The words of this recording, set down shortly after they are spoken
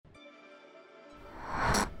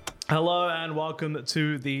Hello and welcome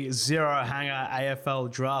to the Zero Hanger AFL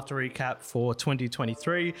Draft Recap for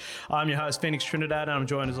 2023. I'm your host, Phoenix Trinidad, and I'm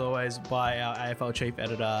joined as always by our AFL Chief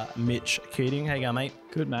Editor, Mitch Keating. How you going, mate?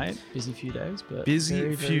 Good, mate. Busy few days, but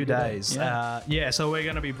Busy few days. Yeah. So we're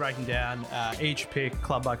going to be breaking down each pick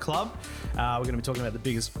club by club. We're going to be talking about the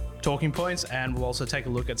biggest talking points, and we'll also take a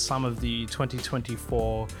look at some of the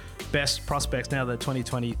 2024 best prospects now that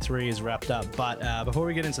 2023 is wrapped up. But before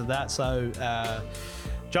we get into that,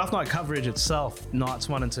 draft night coverage itself, nights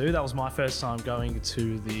 1 and 2. That was my first time going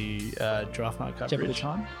to the draft night coverage. Did you have a good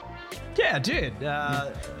time? Yeah, I did.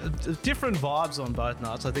 Different vibes on both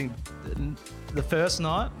nights. I think the first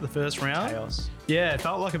night, the first round, Chaos. Yeah, it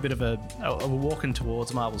felt like a bit of a walking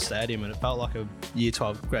towards Marvel Stadium, and it felt like a Year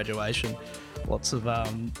 12 graduation. Lots of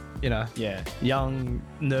young,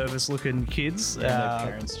 nervous-looking kids. And their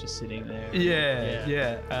parents just sitting there.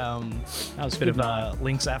 Yeah. That was a bit of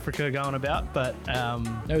Lynx Africa going about, but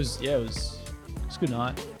it was a good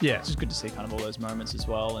night. Yeah, it's just good to see kind of all those moments as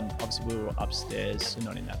well. And obviously we were upstairs, so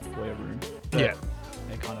not in that foyer room. But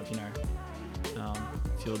they kind of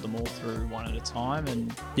filled them all through one at a time.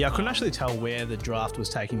 And I couldn't actually tell where the draft was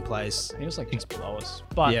taking place. I think it was like just below us.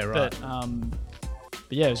 But yeah, right.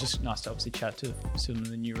 But yeah, it was just nice to obviously chat to some of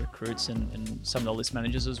the new recruits and some of the list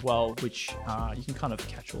managers as well, which you can kind of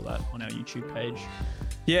catch all that on our YouTube page.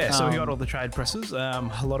 Yeah, so we got all the trade presses.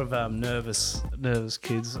 A lot of nervous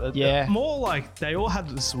kids. More like they all had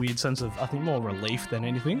this weird sense of, I think, more relief than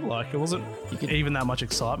anything. Like it wasn't even that much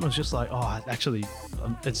excitement. It was just like, oh, actually,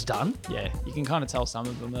 it's done. Yeah, you can kind of tell some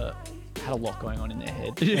of them that had a lot going on in their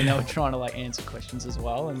head, and they were trying to answer questions as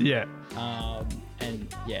well.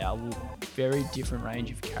 And a very different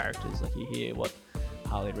range of characters. Like you hear what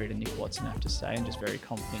Harley Reid and Nick Watson have to say, and just very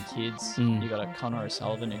confident kids. You got a Connor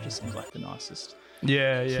O'Sullivan who just seems like the nicest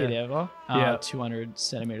kid ever. 200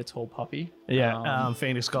 centimeter tall puppy.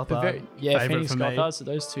 Phoenix Gothard. Phoenix Gothard. So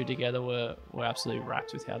those two together were absolutely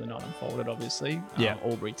wrapped with how the night unfolded. Obviously,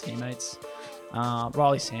 Albury teammates.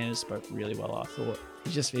 Riley Sanders spoke really well, I thought.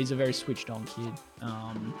 He's a very switched on kid.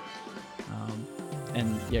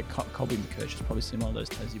 Colby McKirch is probably similar to those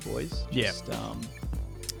Tassie boys.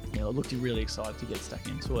 Looked really excited to get stuck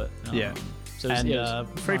into it.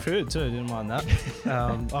 Free food too, didn't mind that.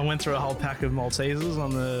 I went through a whole pack of Maltesers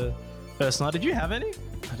on the first night. Did you have any?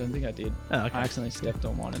 I don't think I did. Oh, okay. I accidentally stepped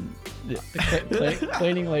on one, and the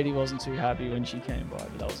cleaning lady wasn't too happy when she came by,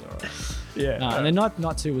 but that was all right. And then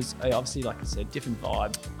night 2 was obviously, like I said, different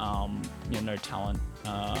vibe. No talent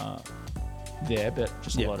there, but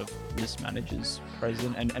just a lot of list managers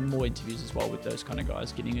present, and more interviews as well with those kind of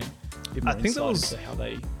guys, getting a bit more insight into how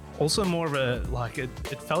they. Also more of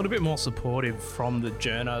it felt a bit more supportive from the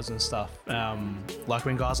journos and stuff. Like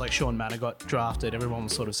when guys like Sean Manor got drafted, everyone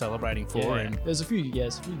was sort of celebrating for him. There's a few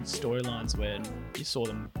storylines where you saw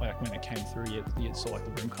them, like when they came through, you saw like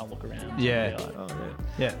the room kind of look around. And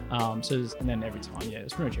then every time, it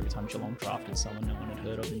was pretty much every time Geelong drafted someone no one had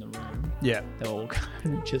heard of in the room. Yeah. They were all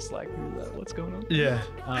kind of just like, what's going on? Yeah.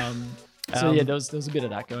 There was a bit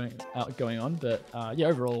of that going on, but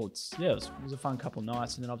overall it was a fun couple of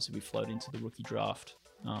nights, and then obviously we flowed into the rookie draft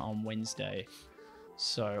on Wednesday.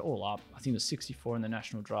 So all up, I think there's 64 in the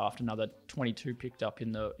national draft, another 22 picked up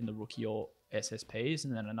in the rookie or SSPs,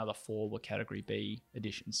 and then another 4 were category B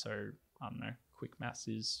additions. So I don't know, quick maths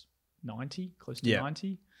is 90, close to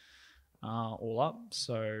 90, all up.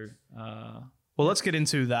 So. Well, let's get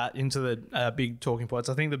into the big talking points.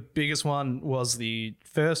 I think the biggest one was the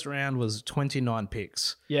first round was 29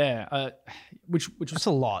 picks. Yeah, which was that's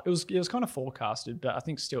a lot. It was kind of forecasted, but I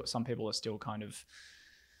think still some people are still kind of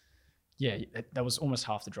that was almost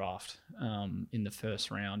half the draft in the first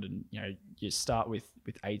round, and you start with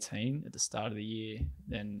 18 at the start of the year,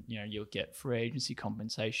 then you'll get free agency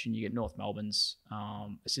compensation, you get North Melbourne's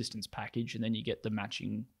assistance package, and then you get the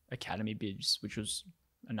matching academy bids, which was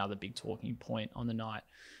another big talking point on the night.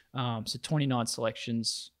 So 29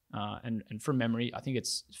 selections, and from memory, I think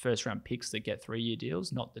it's first round picks that get 3-year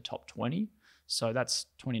deals, not the top 20. So that's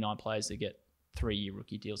 29 players that get 3-year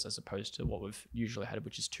rookie deals as opposed to what we've usually had,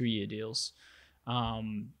 which is 2-year deals.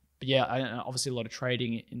 Obviously a lot of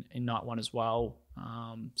trading in night 1 as well.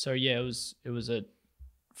 It was a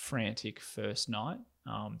frantic first night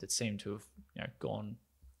that seemed to have gone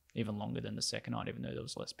even longer than the second night, even though there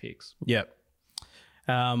was less picks. Yep.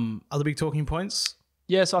 Other big talking points?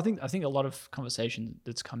 Yeah, so I think a lot of conversation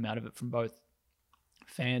that's come out of it from both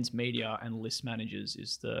fans, media, and list managers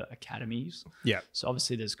is the academies. Yeah. So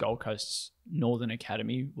obviously there's Gold Coast's Northern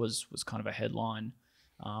Academy was kind of a headline.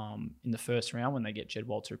 in the first round when they get Jed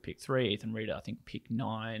Walter at pick 3, Ethan Reader, I think, pick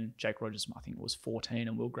 9, Jake Rogers, I think, was 14,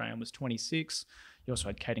 and Will Graham was 26. You also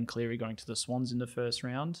had Caden Cleary going to the Swans in the first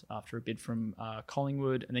round after a bid from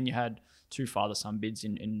Collingwood. And then you had 2 father-son bids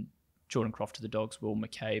in Jordan Croft to the Dogs, Will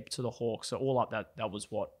McCabe to the Hawks. So all up that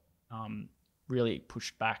was what really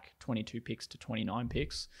pushed back 22 picks to 29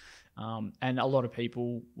 picks. And a lot of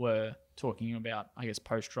people were talking about, I guess,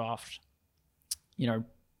 post-draft,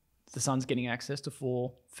 the Suns getting access to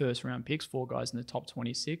 4 first-round picks, 4 guys in the top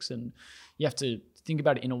 26. And you have to think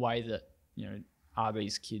about it in a way that, are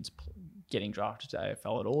these kids getting drafted to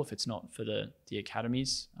AFL at all if it's not for the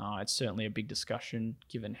academies? It's certainly a big discussion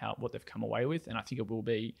given what they've come away with. And I think it will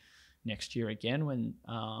be next year again when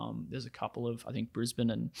there's a couple of, I think Brisbane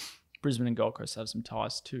and Gold Coast have some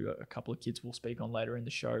ties to a couple of kids we'll speak on later in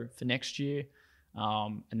the show for next year.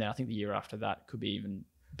 And then I think the year after that could be even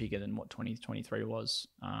bigger than what 2023 was.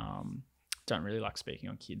 Don't really like speaking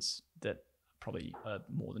on kids that probably are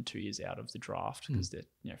more than 2 years out of the draft because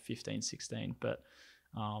they're 15, 16. But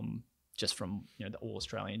just from the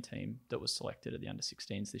All-Australian team that was selected at the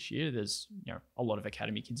under-16s this year, there's a lot of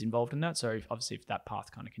academy kids involved in that. So obviously if that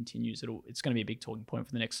path kind of continues, it's going to be a big talking point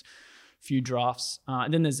for the next few drafts.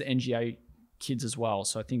 And then there's the NGA kids as well.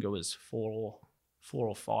 So I think it was four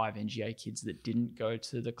or five NGA kids that didn't go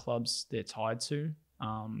to the clubs they're tied to.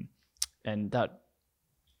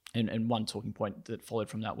 And one talking point that followed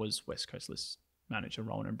from that was West Coast list manager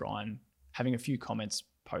Rowan O'Brien having a few comments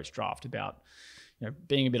post-draft about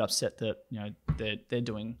being a bit upset that they're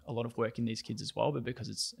doing a lot of work in these kids as well, but because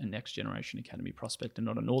it's a next generation academy prospect and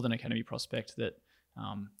not a Northern Academy prospect, that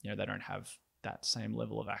they don't have that same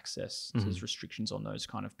level of access. Mm-hmm. There's restrictions on those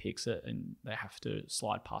kind of picks, and they have to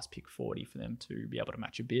slide past pick 40 for them to be able to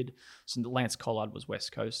match a bid. So Lance Collard was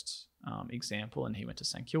West Coast's example, and he went to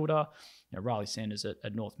St Kilda. Riley Sanders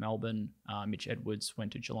at North Melbourne. Mitch Edwards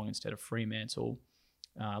went to Geelong instead of Fremantle.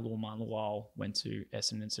 Lawman Lawal went to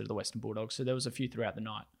Essendon instead of the Western Bulldogs. So there was a few throughout the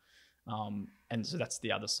night. And so that's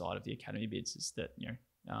the other side of the academy bids, is that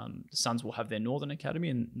the Suns will have their Northern Academy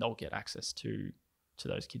and they'll get access to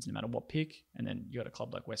those kids no matter what pick. And then you got a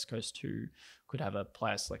club like West Coast who could have a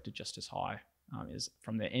player selected just as high as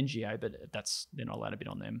from their NGA, but they're not allowed to bid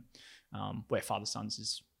on them. Where Father Sons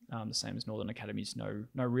is the same as Northern Academies,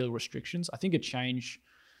 no real restrictions. I think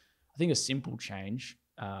a simple change,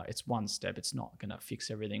 it's one step, it's not going to fix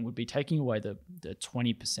everything, would be taking away the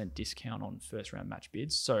 20% discount on first round match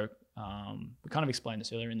bids. So we kind of explained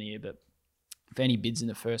this earlier in the year, but for any bids in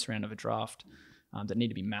the first round of a draft that need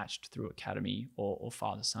to be matched through academy or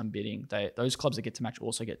father-son bidding, those clubs that get to match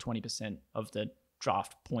also get 20% of the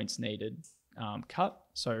draft points needed cut.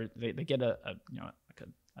 So they get at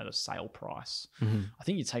a sale price. Mm-hmm. I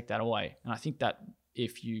think you take that away, and I think that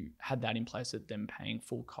if you had that in place at them paying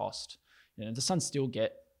full cost, the Suns still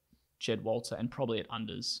get Jed Walter and probably at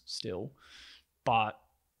unders still, but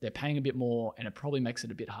they're paying a bit more, and it probably makes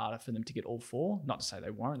it a bit harder for them to get all 4. Not to say they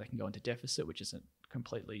won't; they can go into deficit, which isn't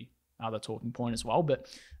completely other talking point as well, but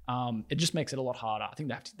it just makes it a lot harder. I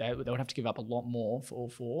think they would have to give up a lot more for all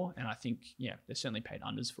 4, and I think they certainly paid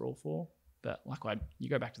unders for all 4. But likewise, you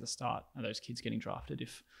go back to the start, are those kids getting drafted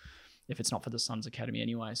if it's not for the Suns Academy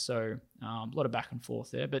anyway? So a lot of back and forth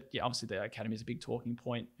there, but obviously the academy is a big talking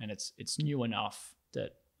point, and it's new enough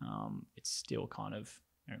that it's still kind of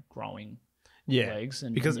growing legs,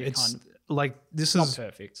 and because it's kind of, like this is not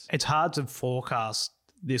perfect. It's hard to forecast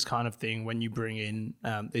this kind of thing when you bring in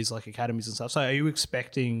these like academies and stuff. So are you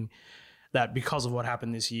expecting that because of what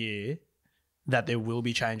happened this year that there will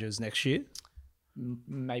be changes next year?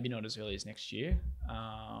 Maybe not as early as next year.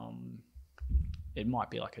 It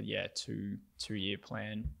might be like a 2-year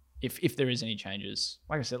plan if there is any changes.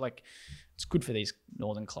 Like I said, like it's good for these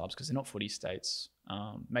northern clubs because they're not footy states.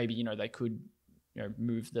 Maybe they could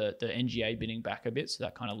move the NGA bidding back a bit, so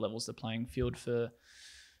that kind of levels the playing field for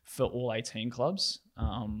all 18 clubs.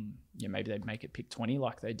 Maybe they'd make it pick 20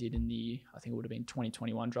 like they did in I think it would have been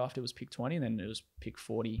 2021 draft. It was pick 20, and then it was pick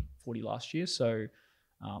 40 last year. So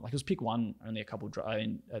it was pick 1 only a couple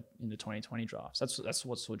in the 2020 drafts. That's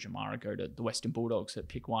what saw Jamara go to the Western Bulldogs at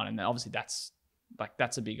pick 1, and then obviously that's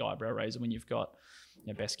a big eyebrow raiser when you've got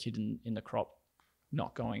best kid in the crop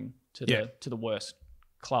not going to the worst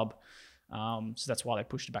club. So that's why they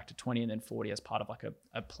pushed it back to 20 and then 40 as part of like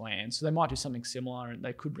a plan. So they might do something similar, and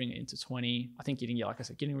they could bring it into 20. I think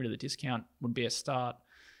getting rid of the discount would be a start.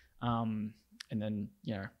 And then,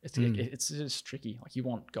 it's just tricky. Like you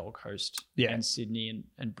want Gold Coast and Sydney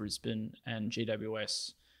and Brisbane and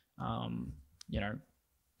GWS,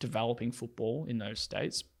 developing football in those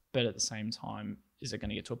states. But at the same time, is it going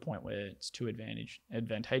to get to a point where it's too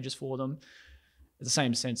advantageous for them? In the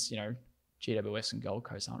same sense, GWS and Gold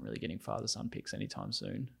Coast aren't really getting father-son picks anytime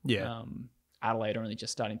soon. Yeah. Adelaide are only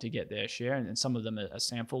just starting to get their share, and some of them are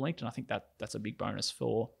SANFL linked, and I think that's a big bonus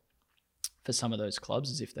for some of those clubs,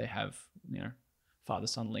 is if they have,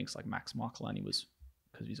 father-son links. Like Max Michaelani was,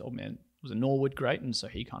 because his old man was a Norwood great, and so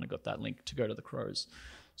he kind of got that link to go to the Crows.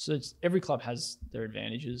 So every club has their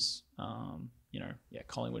advantages.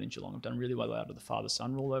 Collingwood and Geelong have done really well out of the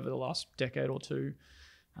father-son rule over the last decade or two.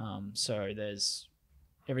 So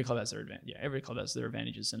every club has their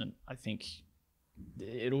advantages, and I think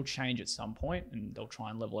it'll change at some point, and they'll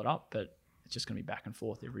try and level it up, but it's just going to be back and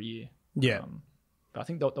forth every year. Yeah. But I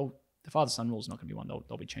think the father-son rule is not going to be one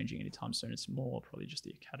they'll be changing anytime soon. It's more probably just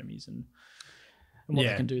the academies and what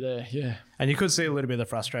they can do there. Yeah. And you could see a little bit of the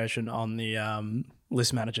frustration on the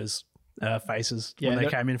list managers' faces when they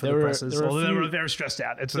came in for the presses. They were very stressed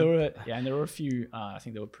out. And there were a few, I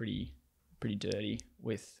think they were pretty dirty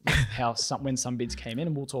with how when some bids came in,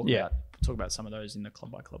 and we'll talk about some of those in the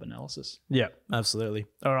club by club analysis. Yeah, absolutely.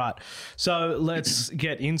 All right, so let's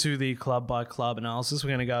get into the club by club analysis. We're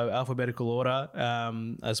going to go alphabetical order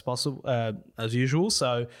as possible, as usual.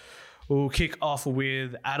 So we'll kick off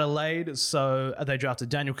with Adelaide. So they drafted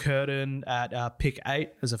Daniel Curtin at pick 8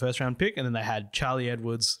 as a first round pick, and then they had Charlie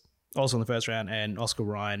Edwards also in the first round and Oscar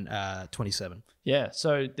Ryan 27. Yeah,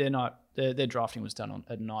 so their drafting was done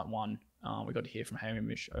at night 1. We got to hear from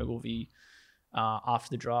Hamish Ogilvie after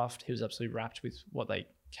the draft. He was absolutely wrapped with what they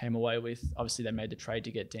came away with. Obviously, they made the trade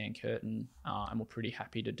to get Dan Curtin, and were pretty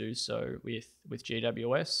happy to do so with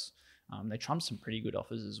GWS. They trumped some pretty good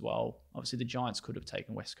offers as well. Obviously, the Giants could have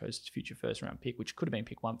taken West Coast's future first-round pick, which could have been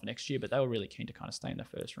pick 1 for next year, but they were really keen to kind of stay in the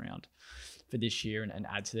first round for this year and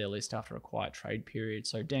add to their list after a quiet trade period.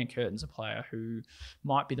 So Dan Curtin's a player who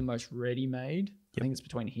might be the most ready-made. Yep. I think it's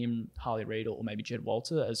between him, Harley Reid, or maybe Jed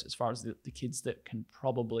Walter as far as the kids that can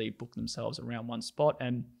probably book themselves around one spot.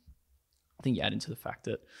 And I think you add into the fact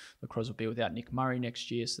that the Crows will be without Nick Murray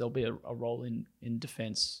next year, so there'll be a role in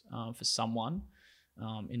defence for someone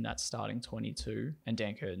in that starting 22. And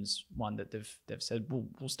Dan Curtin's one that they've said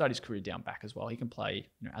will start his career down back as well. He can play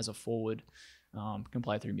as a forward, can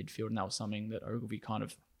play through midfield, and that was something that Ogilvie kind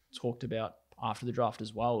of talked about after the draft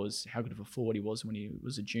as well, was how good of a forward he was when he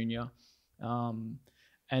was a junior. And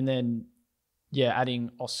then adding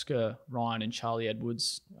Oscar Ryan and Charlie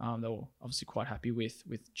Edwards, they were obviously quite happy with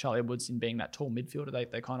Charlie Edwards in being that tall midfielder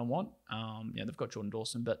they kind of want. They've got Jordan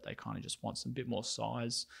Dawson, but they kind of just want some bit more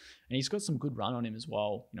size. And he's got some good run on him as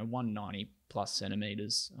well, 190 plus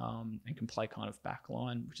centimeters, and can play kind of back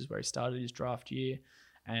line, which is where he started his draft year.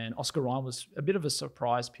 And Oscar Ryan was a bit of a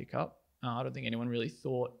surprise pickup. I don't think anyone really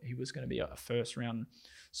thought he was going to be a first round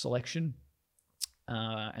selection.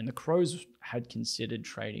 And the Crows had considered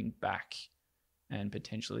trading back and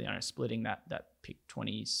potentially splitting that pick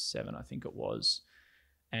 27, I think it was,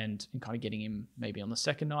 and kind of getting him maybe on the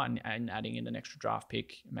second night and adding in an extra draft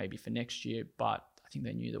pick maybe for next year. But I think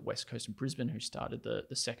they knew that West Coast and Brisbane, who started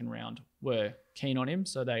the second round, were keen on him,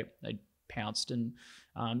 so they pounced. And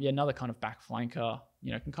another kind of back flanker,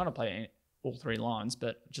 can kind of play all three lines,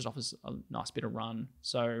 but just offers a nice bit of run.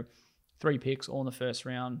 So 3 picks all in the first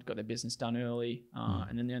round, got their business done early,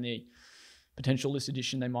 and then the only potential list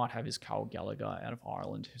addition they might have is Carl Gallagher out of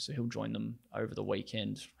Ireland. So he'll join them over the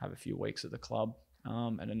weekend, have a few weeks at the club,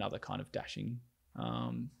 and another kind of dashing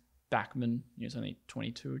backman. He's only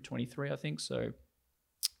 22, 23, I think. So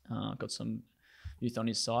got some youth on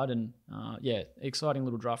his side. And exciting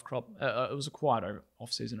little draft crop. It was a quiet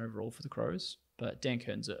off-season overall for the Crows, but Dan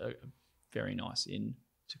Curtin's a very nice in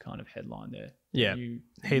to kind of headline there. Yeah,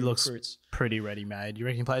 he looks pretty ready-made. You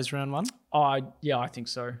reckon he plays round 1? I think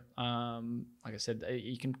so. Like I said,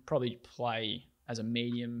 he can probably play as a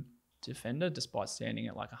medium defender despite standing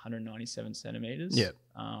at like 197 centimeters. Yeah.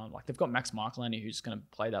 Like they've got Max Michaelani, who's going to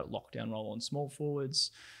play that lockdown role on small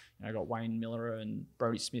forwards. Got Wayne Miller and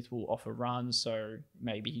Brodie Smith will offer runs, so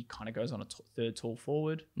maybe he kind of goes on a third tall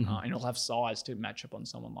forward, and he'll have size to match up on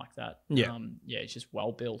someone like that. Yeah. He's just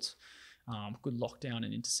well built. Good lockdown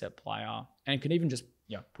and intercept player, and can even just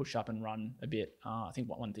push up and run a bit. I think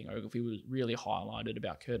one thing Ogilvie was really highlighted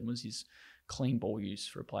about Curtin was his clean ball use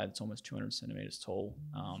for a player that's almost 200 centimeters tall.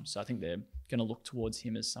 So I think they're going to look towards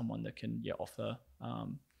him as someone that can offer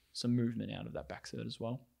some movement out of that back third as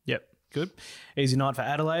well. Yep. Good. Easy night for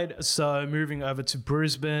Adelaide. So moving over to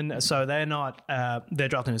Brisbane. So they're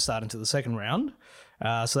drafting to start into the second round.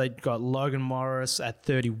 So they got Logan Morris at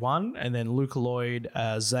 31, and then Luke Lloyd,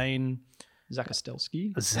 Zane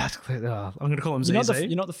Zakostelski. Exactly. I'm going to call him ZZ.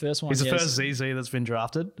 You're not the first one. He's the first ZZ that's been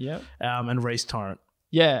drafted. Yeah. And Reece Torrent.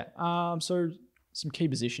 Yeah. So some key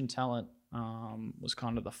position talent was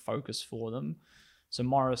kind of the focus for them. So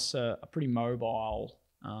Morris, a pretty mobile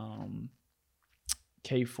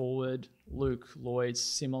key forward. Luke Lloyd's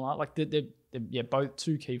similar. Like they're both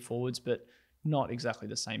two key forwards, but not exactly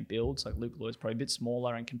the same builds. Like Luke Lloyd's probably a bit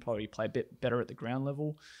smaller and can probably play a bit better at the ground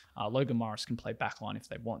level. Logan Morris can play backline if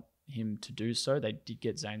they want him to do so. They did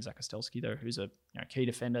get Zane Zakostelski though, who's a key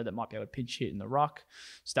defender that might be able to pinch hit in the ruck.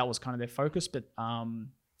 So that was kind of their focus. But I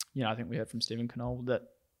think we heard from Stephen Cannell that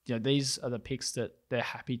these are the picks that they're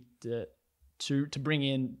happy to bring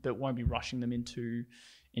in, but won't be rushing them into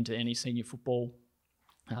any senior football.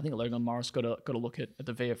 And I think Logan Morris got a look at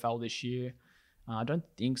the VFL this year. I don't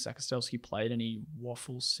think Zakostelski played any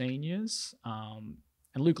Waffle seniors. And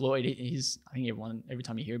Luke Lloyd, I think every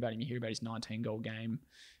time you hear about him, you hear about his 19-goal game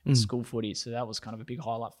in school footy. So that was kind of a big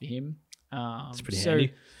highlight for him. It's pretty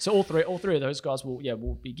handy. So all three of those guys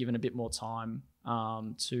will be given a bit more time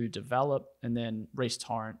to develop. And then Reece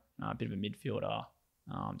Torrent, a bit of a midfielder.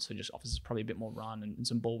 So just offers probably a bit more run and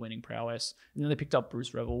some ball-winning prowess. And then they picked up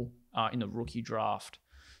Bruce Revel in the rookie draft.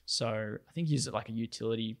 So I think he's like a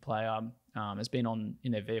utility player. Has been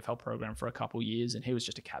in their VFL program for a couple of years, and he was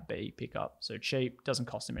just a Cat B pickup. So cheap, doesn't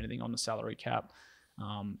cost them anything on the salary cap,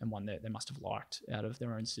 and one that they must have liked out of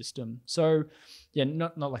their own system. So yeah,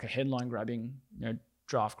 not like a headline grabbing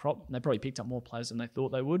draft crop. They probably picked up more players than they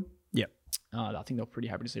thought they would. Yeah, I think they're pretty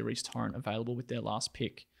happy to see Reece Torrent available with their last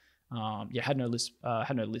pick. Had no list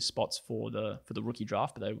spots for the rookie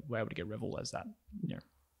draft, but they were able to get Revel as that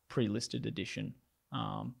pre-listed addition.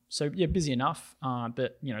 Busy enough.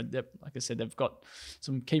 But like I said, they've got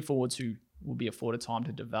some key forwards who will be afforded time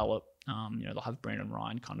to develop. They'll have Brandon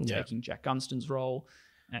Ryan kind of taking Jack Gunston's role,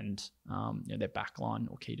 and their backline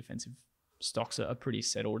or key defensive stocks are pretty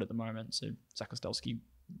settled at the moment. So Zakostelski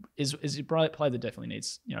is a player that definitely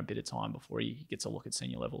needs a bit of time before he gets a look at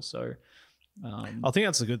senior level. So I think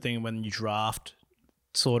that's a good thing when you draft.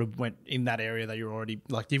 Sort of went in that area that you're already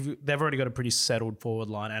like they've already got a pretty settled forward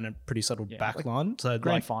line and a pretty settled back line. So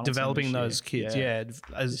like developing those kids,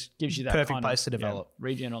 gives you that perfect kind place to develop.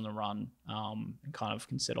 Regen on the run, and kind of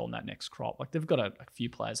can settle on that next crop. Like they've got a few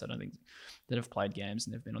players I don't think that have played games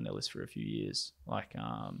and they've been on their list for a few years. Like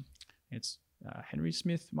it's Henry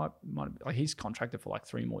Smith might like he's contracted for like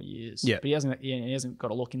 3 more years. Yeah, but he hasn't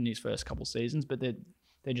got a look in his first couple seasons. But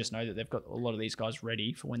they just know that they've got a lot of these guys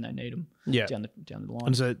ready for when they need them down the line.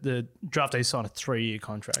 And so the draftees signed a 3-year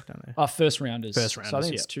contract, don't they? First rounders. So I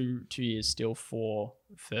think it's 2 years still for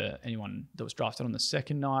anyone that was drafted on the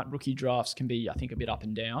second night. Rookie drafts can be, I think, a bit up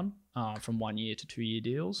and down from 1 year to 2 year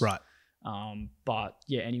deals. Right.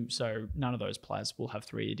 So none of those players will have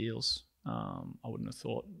 3 year deals. I wouldn't have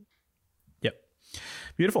thought. Yep.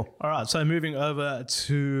 Beautiful. All right. So moving over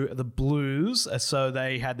to the Blues. So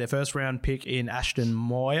they had their first round pick in Ashton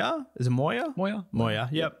Moyer. Is it Moyer? Moyer.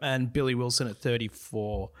 Yep. And Billy Wilson at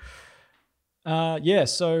 34.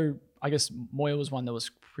 So I guess Moyer was one that was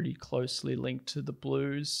pretty closely linked to the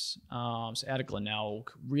Blues. So out of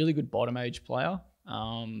Glenelg, really good bottom age player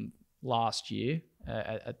last year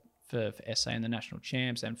for SA in the national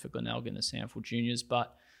champs and for Glenelg in the Sandford Juniors,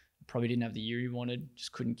 but probably didn't have the year he wanted,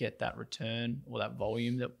 just couldn't get that return or that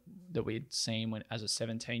volume that we had seen as a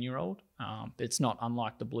 17-year-old. But it's not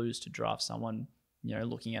unlike the Blues to draft someone,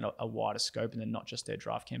 looking at a wider scope and then not just their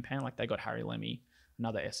draft campaign. Like they got Harry Lemmy,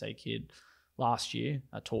 another SA kid last year,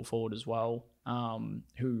 a tall forward as well,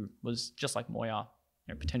 who was just like Moyer,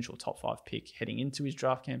 potential top 5 pick heading into his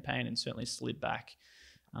draft campaign and certainly slid back.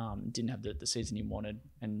 Didn't have the season he wanted.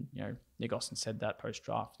 And, Nick Austin said that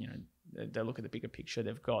post-draft, they look at the bigger picture.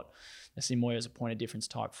 They see Moyer as a point of difference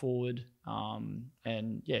type forward.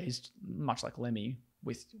 He's much like Lemmy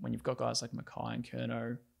when you've got guys like Mackay and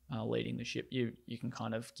Curnow leading the ship, you can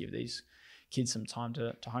kind of give these kids some time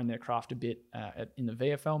to hone their craft a bit in the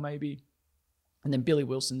VFL maybe. And then Billy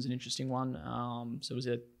Wilson's an interesting one. So was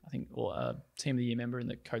a Team of the Year member in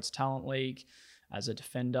the Coates Talent League as a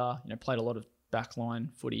defender, played a lot of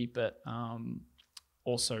backline footy, but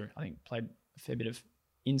also I think played a fair bit of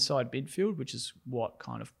inside midfield, which is what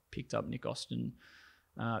kind of picked up Nick Austin's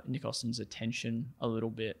attention a little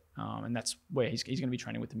bit, and that's where he's going to be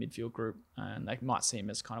training with the midfield group, and they might see him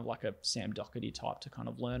as kind of like a Sam Doherty type to kind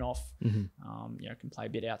of learn off. Can play a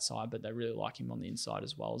bit outside, but they really like him on the inside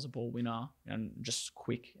as well as a ball winner and just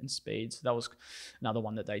quick and speed. So that was another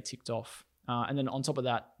one that they ticked off. And then on top of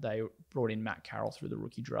that, they brought in Matt Carroll through the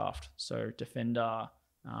rookie draft. So defender,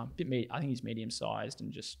 I think he's medium-sized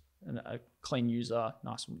and just a clean user,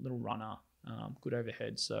 nice little runner, good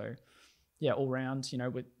overhead. So, all round,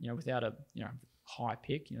 without a high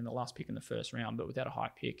pick, the last pick in the first round, but without a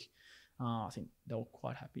high pick, I think they were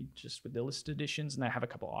quite happy just with their list additions. And they have a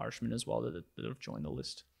couple of Irishmen as well that have joined the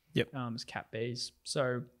list. Yep. As Cat Bs.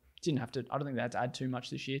 So I don't think they had to add too much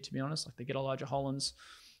this year, to be honest. Like they get Elijah Hollins.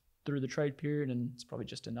 through the trade period, and it's probably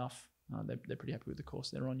just enough. They're pretty happy with the course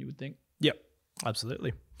they're on, you would think. Yep,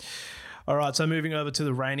 absolutely. All right, so moving over to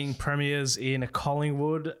the reigning premiers in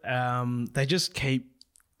Collingwood, they're just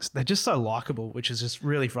so likable, which is just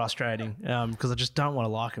really frustrating because I just don't want to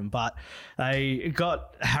like them. But they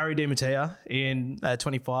got Harry Di in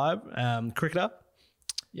 25, cricketer.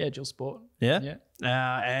 Yeah, Jill Sport. Yeah.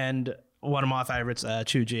 And one of my favourites,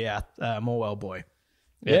 Chu Jiath, Morwell boy.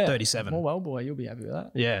 Yeah, 37. Well, boy, you'll be happy with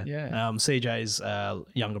that. Yeah. Yeah. CJ's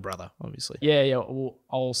younger brother, obviously. Yeah. Well,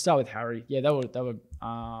 I'll start with Harry. Yeah, they were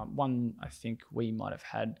one I think we might have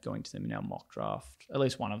had going to them in our mock draft, at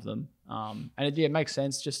least one of them. And it makes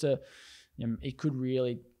sense. Just it could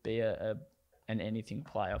really be an anything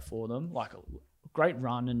player for them, like a great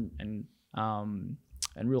run and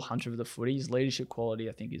real hunter of the footy. His leadership quality,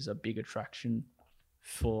 I think, is a big attraction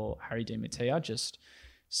for Harry Di just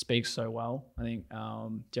speaks so well. I think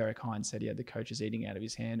Derek Hines said he had the coaches eating out of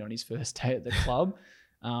his hand on his first day at the club.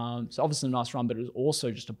 So obviously a nice run, but it was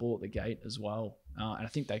also just a ball at the gate as well. And I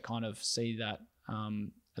think they kind of see that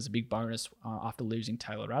as a big bonus after losing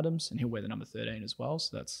Taylor Adams, and he'll wear the number 13 as well.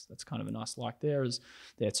 So that's kind of a nice like there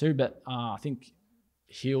too. But I think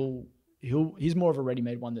he's more of a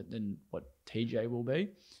ready-made one than what TJ will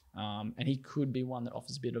be. And he could be one that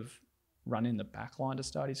offers a bit of run in the back line to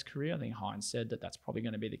start his career. I think Hines said that's probably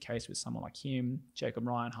going to be the case with someone like him, Jacob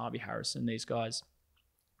Ryan, Harvey Harrison, these guys,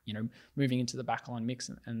 moving into the back line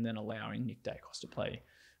mix and then allowing Nick Dacos to play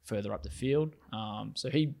further up the field.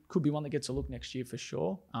 So he could be one that gets a look next year for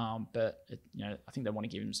sure. But I think they want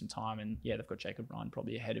to give him some time, and they've got Jacob Ryan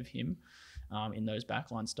probably ahead of him in those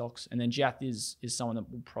backline stocks. And then Jath is someone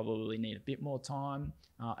that will probably need a bit more time.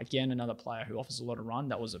 Again, another player who offers a lot of run.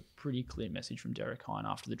 That was a pretty clear message from Derek Hine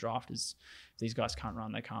after the draft is if these guys can't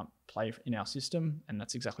run, they can't play in our system. And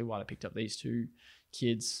that's exactly why they picked up these two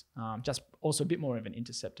kids. Just also a bit more of an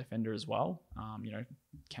intercept defender as well.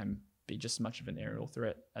 Can be just as much of an aerial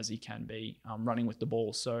threat as he can be running with the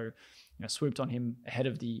ball. So, swooped on him ahead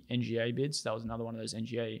of the NGA bids. That was another one of those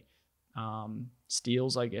NGA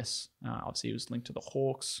steals, I guess. Obviously, he was linked to the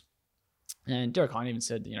Hawks. And Derek Hine even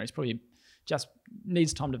said, he's probably just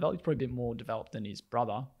needs time to develop. He's probably a bit more developed than his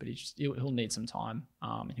brother, but he'll need some time.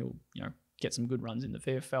 And he'll, get some good runs in the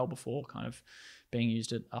VFL before kind of being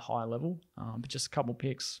used at a higher level. But just a couple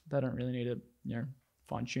picks. They don't really need to,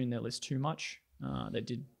 fine tune their list too much. They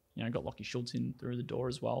did, got Lockie Schultz in through the door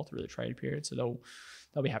as well through the trade period. So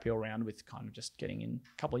they'll be happy all around with kind of just getting in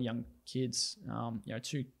a couple of young kids,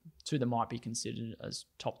 two that might be considered as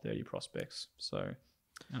top 30 prospects. So,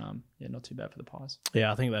 not too bad for the Pies.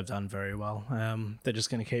 Yeah, I think they've done very well. They're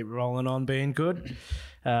just going to keep rolling on being good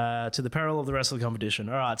to the peril of the rest of the competition.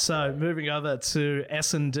 All right, so moving over to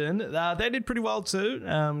Essendon. They did pretty well too.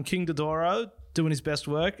 King Dodoro doing his best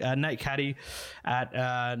work. Nate Caddy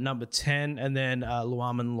at number 10, and then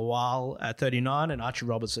Luaman Lawal at 39, and Archie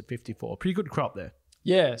Roberts at 54. Pretty good crop there.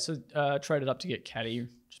 Yeah, so traded up to get Caddy,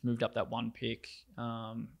 just moved up that one pick.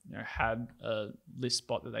 Had a list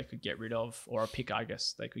spot that they could get rid of, or a pick, I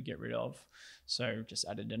guess, they could get rid of. So just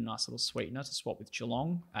added a nice little sweetener to swap with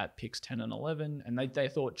Geelong at picks 10 and 11. And they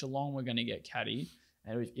thought Geelong were going to get Caddy.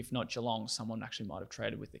 And if not Geelong, someone actually might have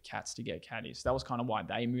traded with the Cats to get Caddy. So that was kind of why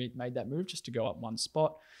they made that move, just to go up one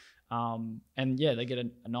spot. They get a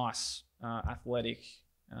nice athletic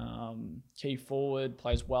key forward,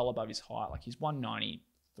 plays well above his height. Like he's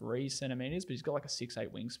 193 centimeters, but he's got like a 6'8"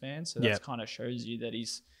 wingspan. So that kind of shows you that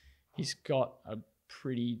he's got a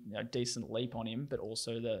pretty decent leap on him, but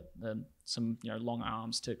also some long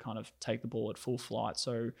arms to kind of take the ball at full flight.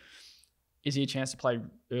 So is he a chance to play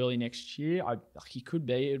early next year? He could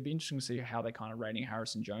be. It'd be interesting to see how they're kind of rating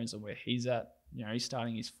Harrison Jones and where he's at. He's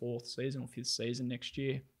starting his 4th season or 5th season next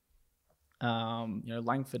year.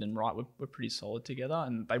 Langford and Wright were pretty solid together,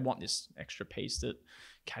 and they want this extra piece that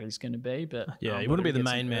Caddy's going to be. But he wouldn't be the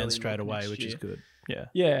main man straight away, which is good.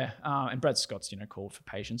 And Brad Scott's called for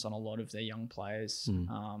patience on a lot of their young players.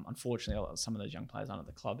 Unfortunately, some of those young players aren't at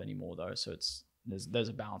the club anymore, though. So there's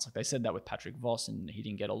a balance. Like they said that with Patrick Voss, and he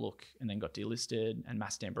didn't get a look, and then got delisted. And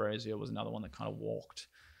Mass D'Ambrosio was another one that kind of walked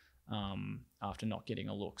after not getting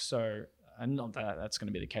a look. So. And not that that's going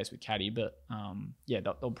to be the case with Caddy, but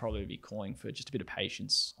they'll probably be calling for just a bit of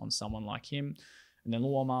patience on someone like him. And then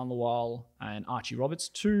Luaman Lawal and Archie Roberts,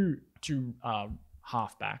 two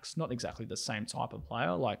halfbacks, not exactly the same type of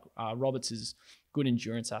player. Like Roberts is good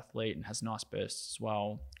endurance athlete and has nice bursts as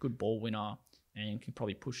well, good ball winner, and can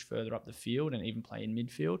probably push further up the field and even play in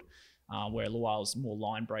midfield. Where Lawal's more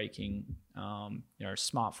line breaking,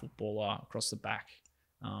 smart footballer across the back.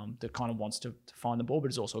 That kind of wants to find the ball,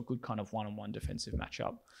 but is also a good kind of one-on-one defensive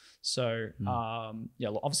matchup. So,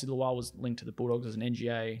 obviously Lawal was linked to the Bulldogs as an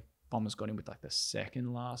NGA. Bombers got him with like the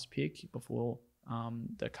second last pick before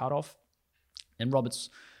the cutoff. And Roberts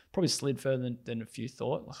probably slid further than a few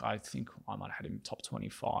thought. Like I think I might have had him top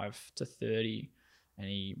 25 to 30.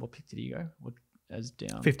 And what pick did he go? What as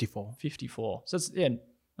down? 54. 54. So it's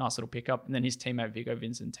nice little pickup. And then his teammate Vigo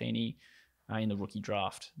Vincentini in the rookie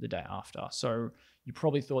draft the day after. So you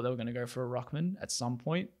probably thought they were going to go for a ruckman at some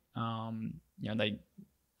point. They've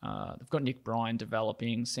got Nick Bryan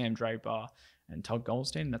developing, Sam Draper, and Todd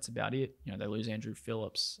Goldstein. That's about it. They lose Andrew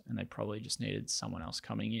Phillips, and they probably just needed someone else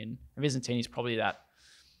coming in. And Vincentini's probably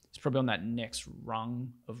on that next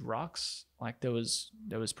rung of rucks. Like there was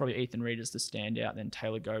probably Ethan Reed as the standout, then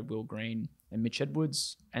Taylor Goad, Will Green, and Mitch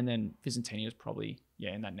Edwards, and then Vincentini is probably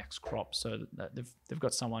in that next crop. So that they've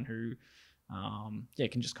got someone who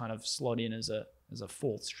can just kind of slot in as a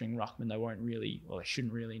fourth string ruckman. They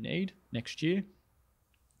shouldn't really need next year.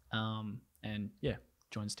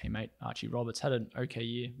 Joins teammate Archie Roberts. Had an okay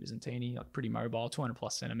year. Vincentini, like pretty mobile, 200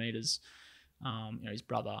 plus centimeters. His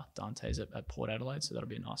brother Dante's at Port Adelaide, so that'll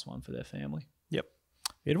be a nice one for their family. Yep.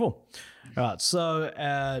 Beautiful. All right.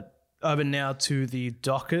 So over now to the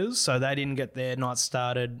Dockers. So they didn't get their night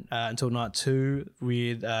started until night 2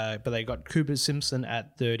 but they got Cooper Simpson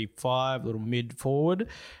at 35, little mid forward,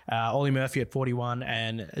 Ollie Murphy at 41,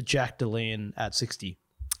 and Jack DeLeon at 60.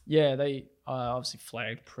 Yeah, they obviously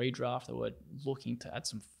flagged pre-draft. They were looking to add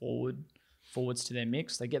some forwards to their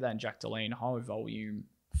mix. They get that in Jack DeLeon, high volume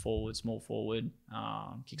forward, small forward,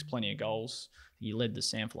 kicks plenty of goals. He led the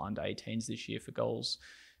sample under 18s this year for goals.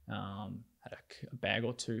 Had a bag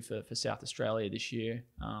or two for South Australia this year.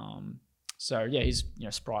 He's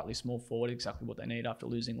sprightly small forward, exactly what they need after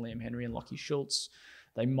losing Liam Henry and Lockie Schultz.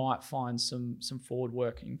 They might find some forward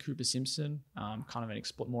work in Cooper Simpson, kind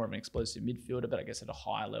of more of an explosive midfielder, but I guess at a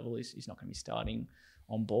higher level, he's not going to be starting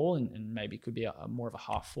on ball, and maybe could be a more of a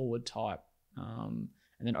half forward type. And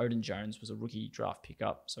then Odin Jones was a rookie draft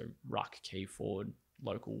pickup, so ruck, key forward,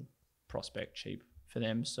 local prospect, cheap for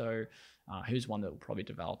them. So he was one that will probably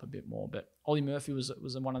develop a bit more. But Ollie Murphy was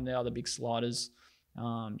one of the other big sliders,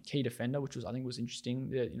 key defender, which I think was interesting.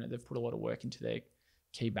 They've put a lot of work into their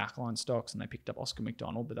key backline stocks, and they picked up Oscar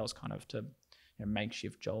McDonald, but that was kind of to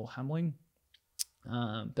makeshift Joel Hamling.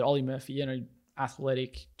 But Ollie Murphy,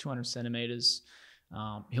 athletic, 200 centimeters.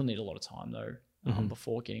 He'll need a lot of time though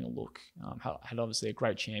before getting a look. Had obviously a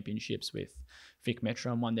great championships with Vic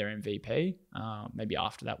Metro and won their MVP. Maybe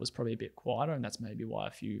after that was probably a bit quieter, and that's maybe why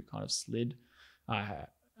a few kind of slid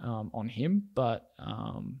on him. But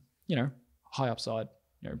high upside,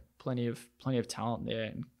 plenty of talent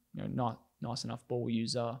there, and not nice enough ball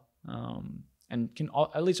user, and can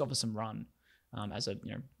at least offer some run as a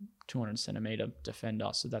 200 centimeter defender.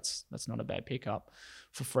 So that's not a bad pickup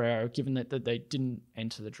for Freo, given that they didn't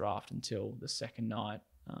enter the draft until the second night.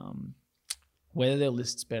 Whether their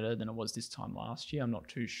list's better than it was this time last year, I'm not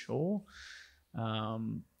too sure.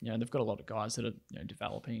 They've got a lot of guys that are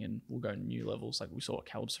neveloping and will go to new levels, like we saw what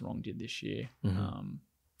Caleb Sarong did this year.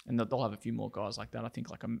 And they'll have a few more guys like that. I think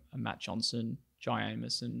like a Matt Johnson, Jai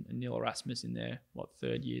Amos, and Neil Erasmus in their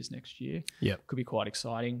third years next year. Yeah, could be quite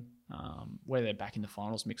exciting. Where they're back in the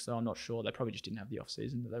finals mix, though, I'm not sure. They probably just didn't have the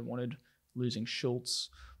offseason that they wanted. Losing Schultz,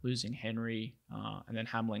 losing Henry, and then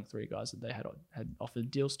Hamling, 3 guys that they had offered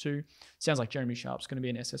deals to. Sounds like Jeremy Sharp's going to be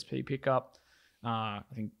an SSP pickup. I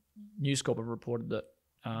think News Corp have reported that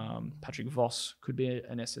Patrick Voss could be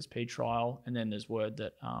an SSP trial, and then there's word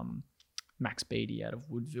that Max Beattie out of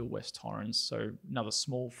Woodville, West Torrens, so another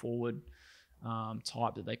small forward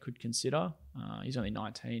type that they could consider. He's only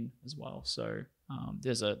 19 as well, so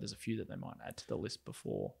there's a few that they might add to the list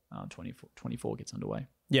before 24 gets underway.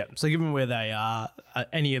 Yeah, so given where they are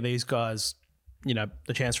any of these guys,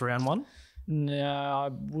 the chance for round 1? No, I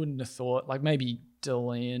wouldn't have thought. Like maybe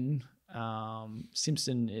DeLeon,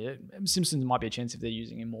 Simpson might be a chance if they're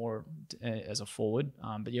using him more as a forward.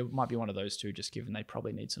 But it might be one of those two, just given they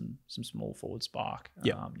probably need some small forward spark.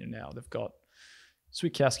 Now they've got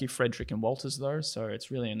Switkowski, Frederick, and Walters though, so it's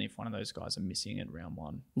really only if one of those guys are missing at round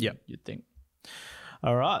 1. Yeah, you'd think.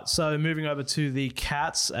 All right, so moving over to the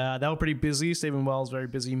Cats, they were pretty busy. Stephen Wells, very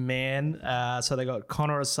busy man. So they got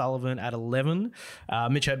Connor O'Sullivan at 11,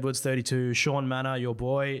 Mitch Edwards, 32, Sean Manor, your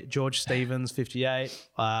boy, George Stevens, 58,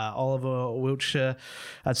 Oliver Wiltshire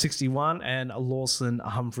at 61, and Lawson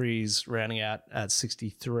Humphreys rounding out at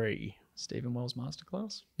 63. Stephen Wells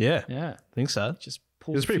masterclass? Yeah, I think so.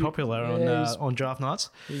 He was pretty popular on draft nights.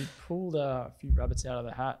 He pulled a few rabbits out of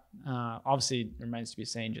the hat. Obviously, it remains to be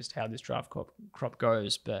seen just how this draft crop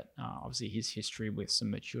goes, but obviously his history with some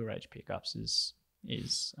mature age pickups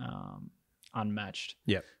is unmatched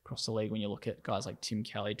across the league when you look at guys like Tim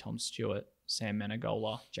Kelly, Tom Stewart, Sam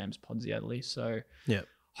Menegola, James Podsiadly. So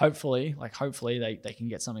hopefully they can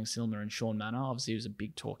get something similar in Sean Manor. Obviously, it was a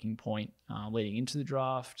big talking point leading into the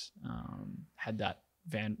draft. Had that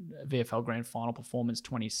VFL Grand Final performance,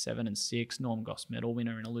 27-6, Norm Goss medal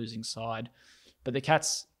winner in a losing side. But the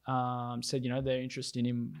Cats said, their interest in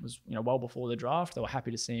him was, well before the draft. They were happy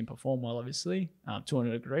to see him perform well, obviously, to a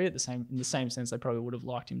degree. In the same sense, they probably would have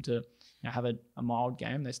liked him to have a mild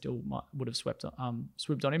game. They still would have swooped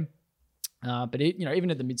on him. But even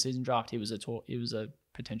at the mid-season draft, he was a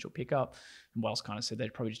potential pickup. And Wells kind of said they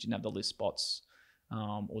probably just didn't have the list spots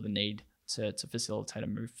or the need to facilitate a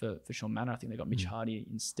move for Sean Manor. I think they got Mitch Hardy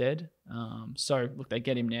instead. So look, they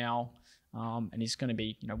get him now, and he's going to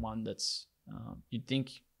be one that's you'd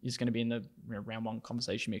think is going to be in the round one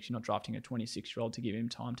conversation mix. You're not drafting a 26-year-old to give him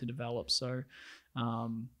time to develop. So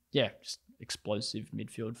just explosive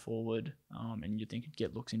midfield forward, and you'd think he'd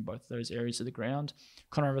get looks in both those areas of the ground.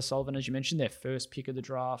 Connor O'Sullivan, as you mentioned, their first pick of the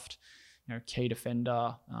draft. Key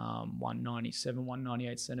defender, 197,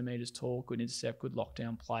 198 centimeters tall, good intercept, good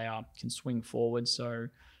lockdown player, can swing forward. So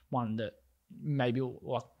one that maybe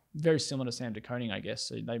very similar to Sam DeConing, I guess.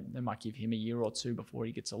 So they might give him a year or two before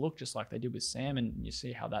he gets a look, just like they did with Sam, and you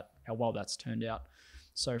see how well that's turned out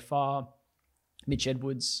so far. Mitch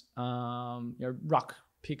Edwards, ruck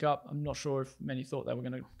pickup. I'm not sure if many thought they were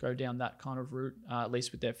going to go down that kind of route, at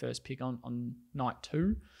least with their first pick on night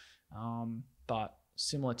 2. But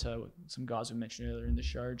similar to some guys we mentioned earlier in the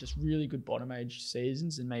show, just really good bottom age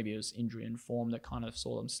seasons, and maybe it was injury and form that kind of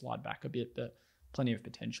saw them slide back a bit, but plenty of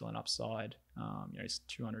potential and upside. He's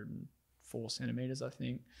 204 centimeters, I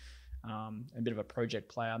think. A bit of a project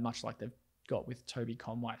player, much like they've got with Toby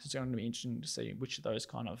Conway. So it's going to be interesting to see which of those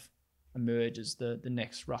kind of emerge as the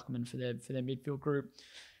next ruckman for their midfield group.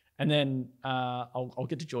 And then I'll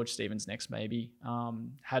get to George Stevens next, maybe.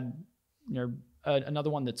 Had another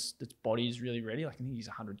one that's body is really ready. Like I think he's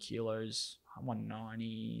 100 kilos,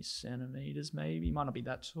 190 centimeters, maybe. Might not be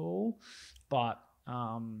that tall, but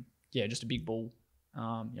just a big bull.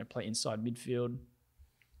 Play inside midfield.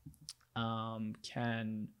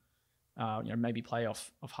 Can maybe play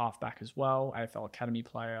off halfback as well. AFL Academy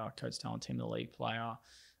player, Coates Talent Team of the League player.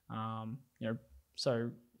 So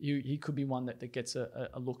he could be one that gets a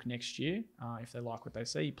look next year if they like what they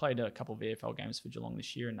see. He played a couple of VFL games for Geelong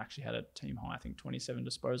this year and actually had a team high, I think 27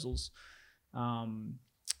 disposals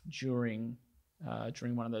during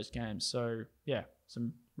one of those games. So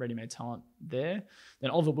some ready-made talent there. Then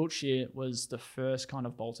Oliver Wiltshire was the first kind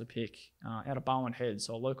of bolter pick out of Barwon Head,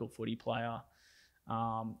 so a local footy player.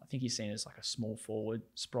 I think he's seen as like a small forward,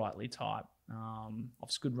 sprightly type.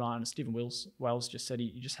 Off's good run. Stephen Wells just said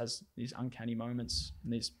he just has these uncanny moments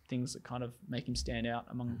and these things that kind of make him stand out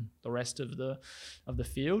among the rest of the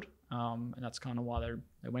field. And that's kind of why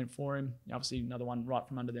they went for him. Obviously, another one right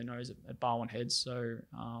from under their nose at Barwon Head. So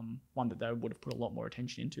one that they would have put a lot more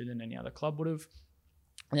attention into than any other club would have.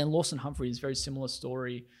 And then Lawson Humphrey is a very similar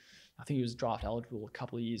story. I think he was draft eligible a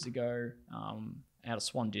couple of years ago out of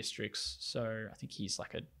Swan Districts. So I think he's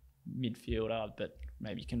like a midfielder, but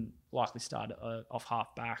maybe can likely start off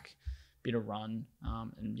half back, bit of run,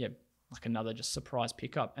 and like another just surprise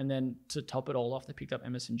pickup. And then to top it all off, they picked up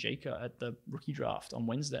Emerson Jika at the rookie draft on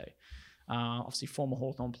Wednesday. Obviously, former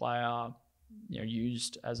Hawthorn player,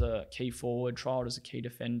 used as a key forward, trialled as a key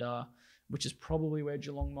defender, which is probably where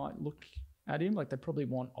Geelong might look at him. Like they probably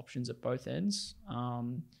want options at both ends.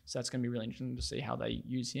 So that's going to be really interesting to see how they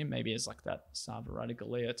use him, maybe as like that Savarada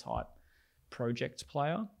Galea type project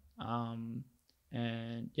player.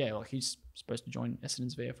 Like he's supposed to join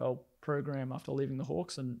Essendon's VFL program after leaving the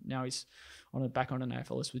Hawks, and now he's back on an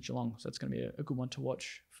AFL list with Geelong. So it's going to be a good one to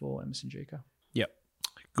watch for Emerson Jika. Yep.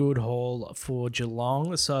 Good haul for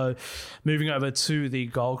Geelong. So moving over to the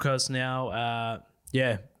Gold Coast now.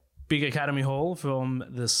 Big academy haul from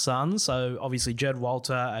the Suns. So obviously Jed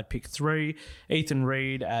Walter at pick 3, Ethan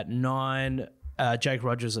Reid at 9, Jake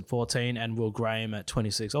Rogers at 14, and Will Graham at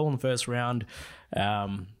 26. All in the first round.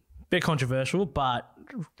 Bit controversial, but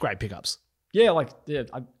great pickups. No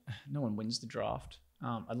one wins the draft,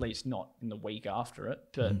 at least not in the week after it.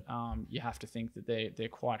 But you have to think that they're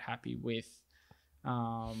quite happy with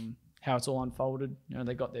how it's all unfolded.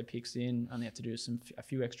 They got their picks in, and they had to do a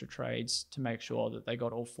few extra trades to make sure that they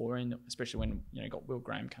got all 4 in, especially when got Will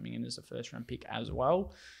Graham coming in as a first round pick as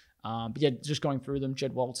well. Just going through them,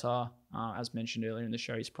 Jed Walter, as mentioned earlier in the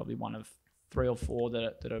show, he's probably one of 3 or 4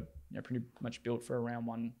 that are pretty much built for a round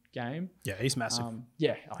 1 game. Yeah, he's massive.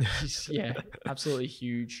 He's absolutely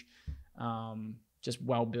huge. Just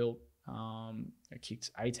well built.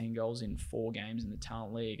 Kicked 18 goals in 4 games in the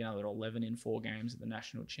Talent League, another 11 in 4 games at the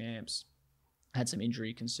National Champs. Had some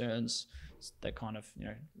injury concerns they kind of,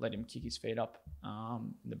 let him kick his feet up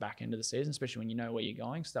in the back end of the season, especially when you know where you're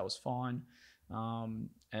going. So that was fine.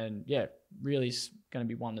 And yeah, really going to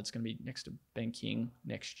be one that's going to be next to Ben King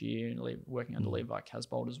next year and working under Levi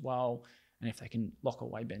Casbolt as well. And if they can lock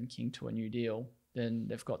away Ben King to a new deal, then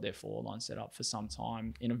they've got their forward line set up for some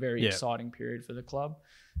time in a very exciting period for the club.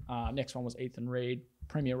 Next one was Ethan Reid,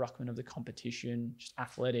 premier ruckman of the competition, just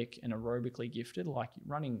athletic and aerobically gifted. Like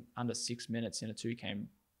running under 6 minutes in a 2K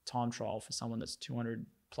time trial for someone that's 200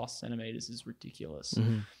 plus centimeters is ridiculous.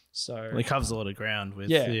 So well, he covers a lot of ground with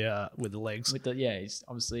the legs. He's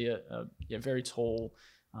obviously a very tall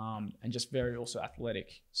and just very also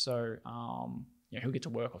athletic. So he'll get to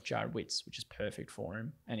work off Jared Witts, which is perfect for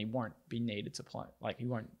him, and he won't be needed to play. Like he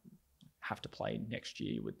won't have to play next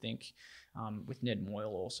year, you would think, with Ned Moyle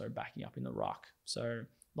also backing up in the ruck. So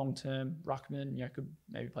long term ruckman, could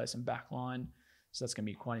maybe play some back line. So that's going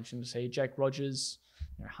to be quite interesting to see. Jake Rogers,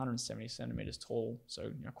 170 centimeters tall,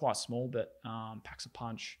 so quite small, but packs a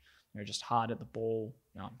punch. Just hard at the ball.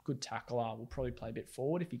 Good tackler. Will probably play a bit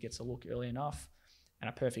forward if he gets a look early enough. And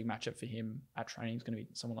a perfect matchup for him at training is going to be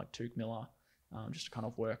someone like Tuke Miller, just to kind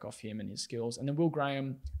of work off him and his skills. And then Will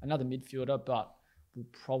Graham, another midfielder, but will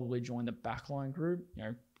probably join the backline group.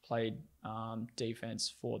 Played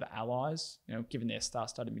defense for the Allies. Given their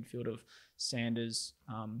star-studded midfield of Sanders,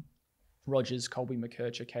 Rogers, Colby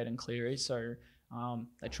McKercher, Caden Cleary. So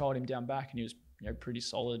they trialled him down back and he was pretty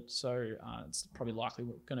solid. So it's probably likely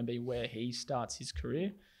going to be where he starts his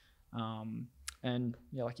career. And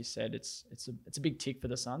like you said, it's a big tick for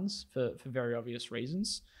the Suns for very obvious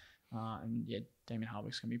reasons. And Damien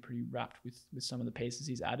Hardwick's going to be pretty wrapped with some of the pieces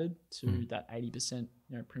he's added to that 80%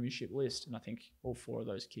 premiership list. And I think all four of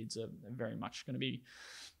those kids are very much going to be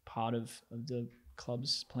part of the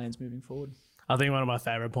club's plans moving forward. I think one of my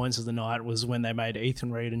favourite points of the night was when they made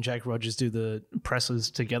Ethan Reid and Jake Rogers do the presses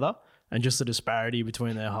together, and just the disparity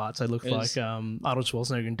between their heights. They looked like Arnold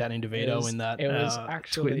Schwarzenegger and Danny DeVito in that. It was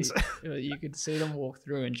actually, you could see them walk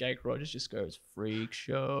through and Jake Rogers just goes, freak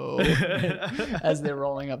show, as they're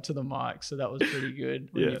rolling up to the mic. So that was pretty good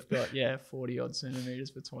when you've got, 40 odd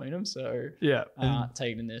centimeters between them. So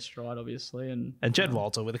taking in their stride, obviously. And Jed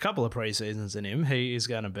Walter, with a couple of preseasons in him, he is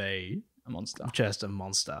going to be a monster. Just a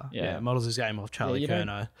monster. Yeah. Models his game off Charlie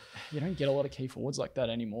Curnow. You don't get a lot of key forwards like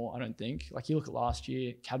that anymore, I don't think. Like you look at last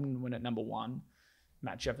year, Cadman went at number 1.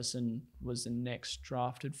 Matt Jefferson was the next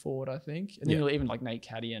drafted forward, I think. And then even like Nate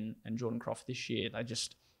Caddy and Jordan Croft this year, they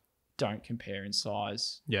just don't compare in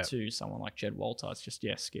size to someone like Jed Walter. It's just,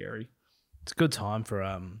 scary. It's a good time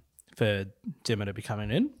for Dimmer to be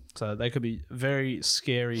coming in. So they could be a very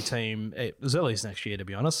scary team as early as next year, to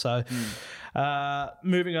be honest. So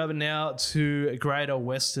moving over now to Greater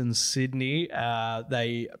Western Sydney.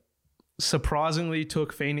 They surprisingly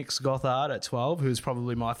took Phoenix Gothard at 12, who's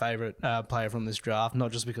probably my favourite player from this draft,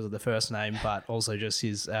 not just because of the first name, but also just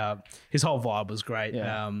his whole vibe was great.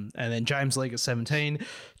 Yeah. And then James Leake at 17,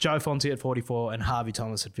 Joe Fonte at 44, and Harvey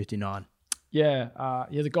Thomas at 59.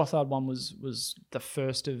 The Gothard one was the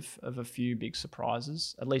first of a few big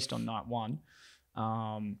surprises, at least on night one.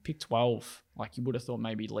 Pick 12, like you would have thought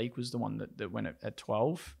maybe Leake was the one that went at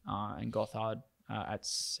 12, and Gothard at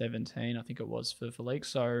 17, I think it was for Leake.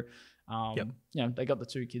 So, they got the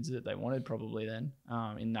two kids that they wanted probably then,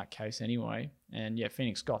 in that case anyway. And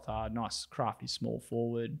Phoenix Gothard, nice crafty small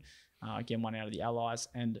forward. Again, one out of the Allies,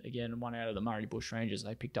 and again, one out of the Murray Bush Rangers.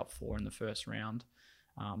 They picked up 4 in the first round.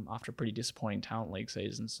 After a pretty disappointing talent league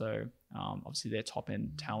season. So obviously their top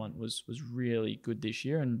end talent was really good this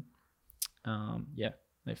year. And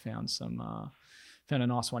they found a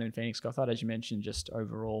nice one in Phoenix Gothard, as you mentioned, just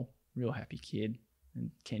overall real happy kid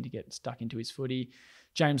and keen to get stuck into his footy.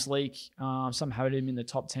 James Leake, some had him in the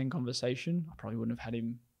top 10 conversation. I probably wouldn't have had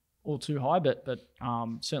him all too high, but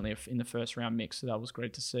certainly in the first round mix. So that was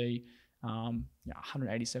great to see.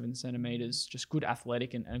 187 centimeters, just good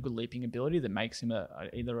athletic and a good leaping ability that makes him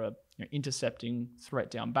either a intercepting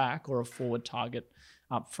threat down back or a forward target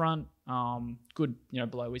up front. Good,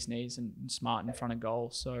 below his knees and smart in front of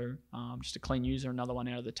goal. So just a clean user, another one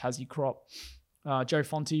out of the Tassie crop. Joe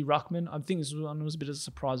Fonte, ruckman. I think this one was a bit of a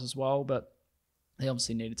surprise as well, but they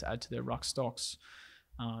obviously needed to add to their ruck stocks.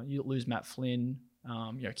 You lose Matt Flynn.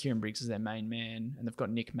 Kieran Briggs is their main man, and they've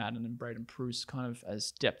got Nick Madden and Braden Pruce kind of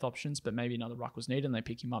as depth options, but maybe another ruck was needed, and they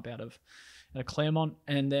pick him up out of Claremont.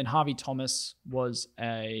 And then Harvey Thomas was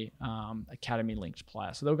a academy-linked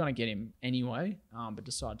player, so they were going to get him anyway, but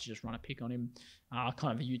decided to just run a pick on him.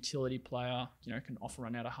 Kind of a utility player, can offer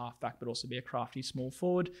run out of halfback, but also be a crafty small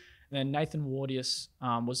forward. And then Nathan Wardius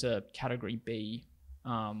was a Category B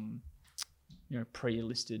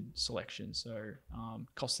pre-listed selection, so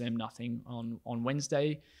cost them nothing on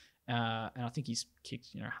Wednesday, And I think he's kicked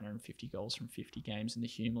 150 goals from 50 games in the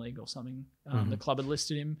Hume League or something. The club had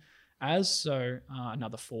listed him as. So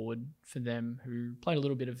another forward for them who played a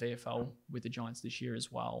little bit of VFL with the Giants this year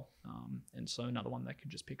as well. And so another one they could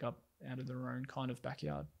just pick up out of their own kind of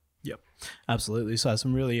backyard. Yep, absolutely. So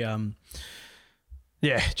some really,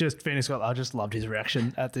 just Phoenix Scott. I just loved his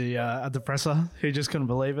reaction at the presser. He just couldn't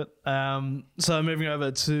believe it. So moving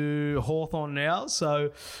over to Hawthorn now.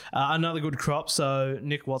 So another good crop. So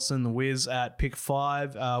Nick Watson, the Wiz at pick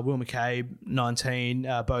 5, Will McCabe 19,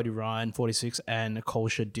 Bodie Ryan 46, and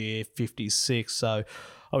Colsha Deer 56. So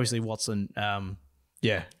obviously Watson.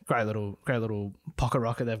 Great little pocket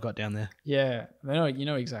rocket they've got down there. Yeah, you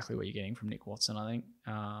know exactly what you're getting from Nick Watson. I think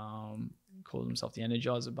calls himself the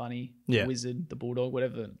Energizer Bunny, the Wizard, the Bulldog,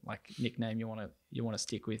 whatever nickname you want to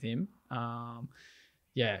stick with him.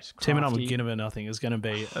 Teaming up with Ginnivan, I think, is going to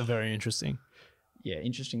be a very interesting. Yeah,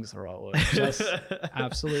 interesting is the right word. Just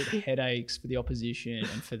absolute headaches for the opposition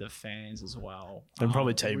and for the fans as well. And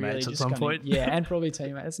probably teammates at some point. Yeah, and probably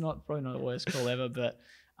teammates. It's probably not the worst call ever, but.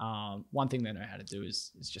 One thing they know how to do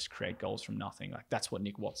is just create goals from nothing. Like that's what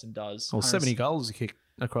Nick Watson does. Well, 70 goals he kicked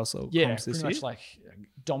across the comps this pretty year. much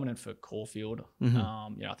dominant for Caulfield. I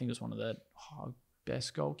think it was one of the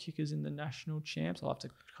best goal kickers in the national champs. I'll have to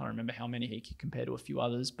kind of remember how many he kicked compared to a few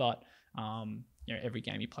others, but every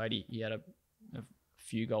game he played, he had a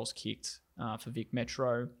few goals kicked for Vic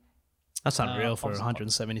Metro. That's unreal for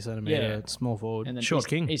 170 centimetre small forward. And then Short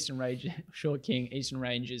King, Eastern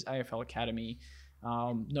Rangers, AFL Academy.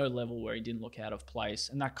 No level where he didn't look out of place,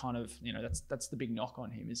 and that kind of that's the big knock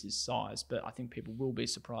on him is his size. But I think people will be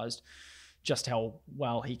surprised just how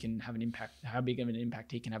well he can have an impact, how big of an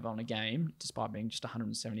impact he can have on a game, despite being just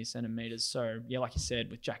 170 centimeters. So yeah, like you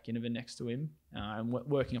said, with Jack Ginnivan next to him and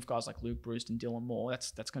working off guys like Luke Bruce and Dylan Moore,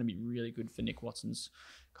 that's going to be really good for Nick Watson's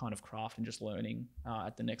kind of craft and just learning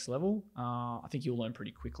at the next level. I think he'll learn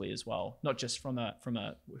pretty quickly as well, not just from a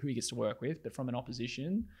who he gets to work with, but from an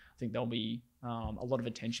opposition. I think there'll be a lot of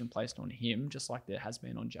attention placed on him, just like there has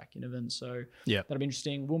been on Jack Ginnivan. So that'll be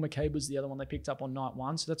interesting. Will McCabe was the other one they picked up on night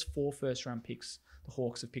 1. So that's 4 first-round picks the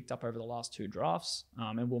Hawks have picked up over the last 2 drafts.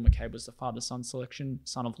 And Will McCabe was the father-son selection,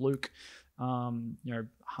 son of Luke.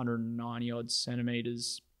 190 odd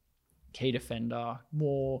centimeters, key defender,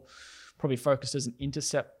 more probably focused as an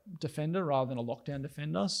intercept defender rather than a lockdown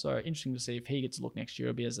defender. So interesting to see if he gets a look next year.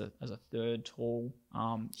 It'll be as a third tall.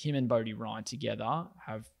 Him and Bodie Ryan together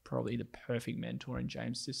have probably the perfect mentor in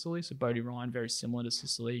James Sicily. So Bodie Ryan, very similar to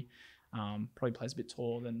Sicily, probably plays a bit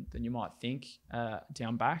taller than you might think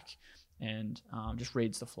down back, and just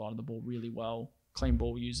reads the flight of the ball really well. Clean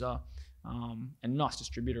ball user. And nice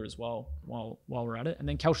distributor as well while we're at it. And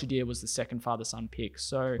then Kelsha Deer was the second father-son pick.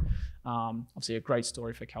 So obviously a great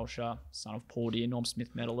story for Kelsha, son of Paul Deer, Norm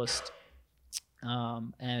Smith medalist.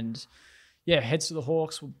 And heads to the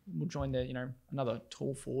Hawks. We'll join another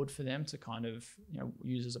tall forward for them to kind of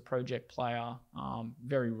use as a project player.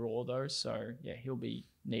 Very raw though, so he'll be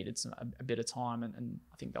needed a bit of time, and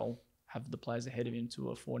I think they'll have the players ahead of him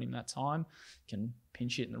to afford him that time. Can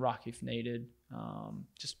pinch hit in the ruck if needed.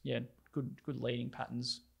 Good leading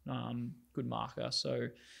patterns, good marker. So,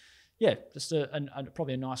 just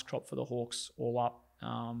probably a nice crop for the Hawks all up.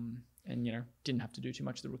 And didn't have to do too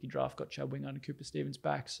much of the rookie draft. Got Chad Wingard and Cooper Stevens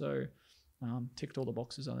back, so ticked all the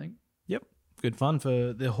boxes, I think. Yep. Good fun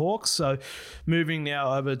for the Hawks. So moving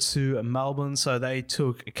now over to Melbourne. So they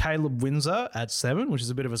took Caleb Windsor at 7, which is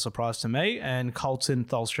a bit of a surprise to me, and Colton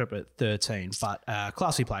Tholstrup at 13, but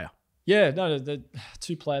classy player. Yeah, no, the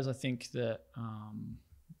 2 players I think that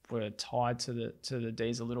were tied to the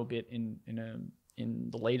D's a little bit in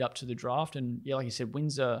the lead up to the draft. And like you said,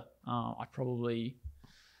 Windsor, I feel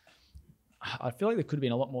like there could have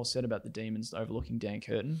been a lot more said about the Demons overlooking Dan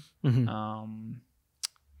Curtin. Mm-hmm.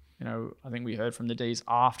 I think we heard from the D's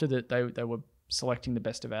after that they were selecting the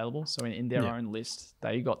best available. So in their own list,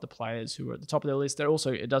 they got the players who were at the top of their list. They're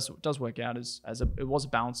also, it does work out it was a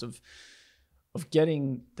balance of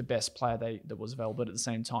getting the best player that was available, but at the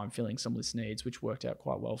same time filling some list needs, which worked out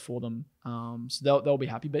quite well for them. So they'll be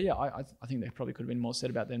happy. But I think there probably could have been more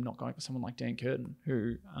said about them not going for someone like Dan Curtin,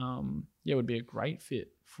 who would be a great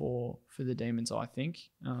fit for the Demons, I think.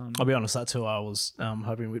 I'll be honest, that's who I was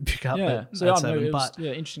hoping we'd pick up. Yeah, at so 7, it was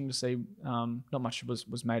interesting to see. Not much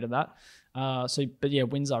was made of that.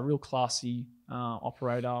 Windsor, real classy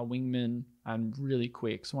operator, wingman, and really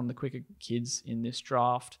quick. So one of the quicker kids in this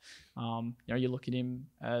draft. You look at him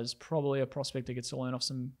as probably a prospect that gets to learn off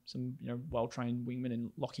some well-trained wingmen in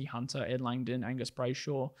Lockie Hunter, Ed Langdon, Angus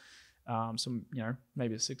Brayshaw.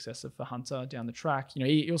 Maybe a successor for Hunter down the track.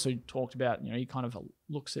 He also talked about, he kind of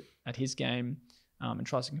looks at his game and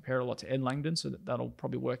tries to compare it a lot to Ed Langdon, so that'll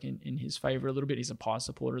probably work in his favour a little bit. He's a Pies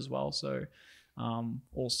supporter as well, so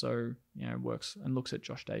also works and looks at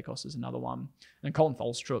Josh Dacos as another one. And Colin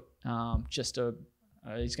Tholstrup, he's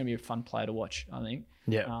going to be a fun player to watch, I think.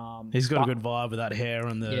 Yeah, he's got a good vibe with that hair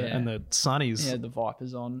and the sunnies. Yeah, the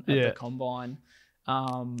Vipers on at the combine.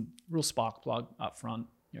 Real spark plug up front.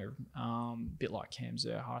 Bit like Cam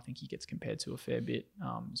Zerha, I think he gets compared to a fair bit.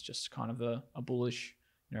 It's just kind of a bullish,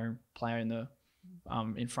 player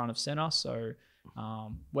in front of centre. So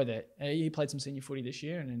whether he played some senior footy this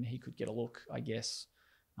year, and then he could get a look, I guess,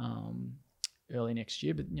 early next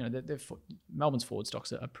year. But Melbourne's forward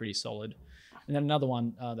stocks are pretty solid. And then another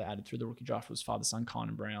one that added through the rookie draft was father-son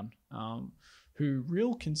Kynan Brown, who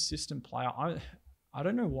real consistent player. I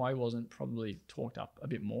don't know why he wasn't probably talked up a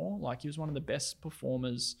bit more. Like, he was one of the best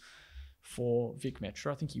performers for Vic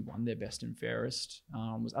Metro. I think he won their best and fairest.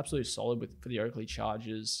 Was absolutely solid for the Oakley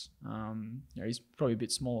Chargers. He's probably a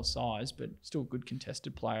bit smaller size, but still a good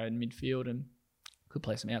contested player in midfield and could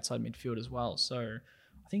play some outside midfield as well. So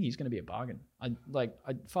I think he's going to be a bargain.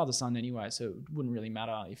 Father-son anyway, so it wouldn't really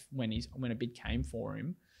matter when a bid came for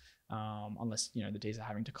him, unless the D's are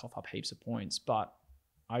having to cough up heaps of points. But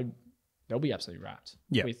they'll be absolutely wrapped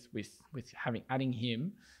with adding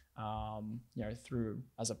him, through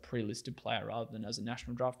as a pre-listed player rather than as a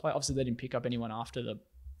national draft player. Obviously, they didn't pick up anyone after the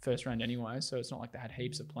first round anyway, so it's not like they had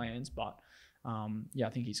heaps of plans. But I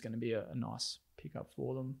think he's going to be a nice pickup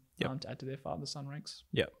for them to add to their father-son ranks.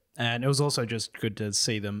 Yep. And it was also just good to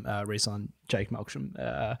see them re-sign Jake Malcolm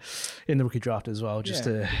in the rookie draft as well.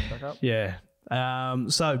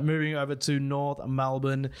 So moving over to North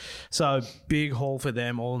Melbourne. So big haul for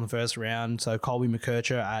them all in the first round. So Colby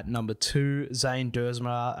McKercher at number 2, Zane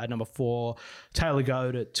Dersma at number 4, Taylor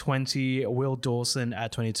Goad at 20, Will Dawson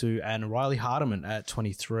at 22, and Riley Hardiman at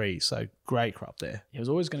 23. So great crop there. It was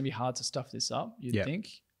always going to be hard to stuff this up, you'd think.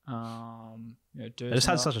 They just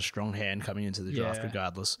had such a strong hand coming into the draft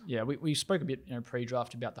regardless. Yeah, we spoke a bit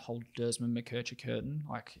pre-draft about the whole Dersman-McKercher curtain,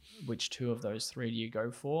 like which two of those three do you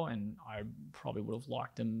go for? And I probably would have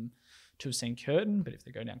liked them to have seen Curtin, but if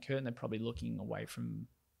they go down Curtin, they're probably looking away from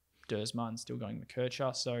Dersma and still going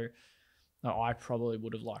McKercher. So I probably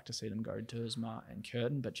would have liked to see them go Dersma and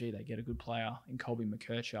Curtin, but gee, they get a good player in Colby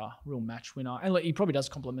McKercher, real match winner. And he probably does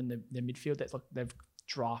complement their midfield. They've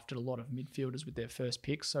drafted a lot of midfielders with their first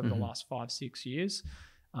picks over the last 5-6 years.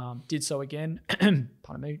 Did so again,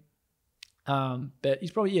 pardon me. But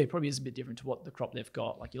he's probably is a bit different to what the crop they've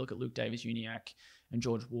got. Like, you look at Luke Davis-Uniacke and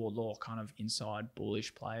George Wardlaw, kind of inside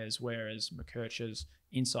bullish players, whereas McKercher's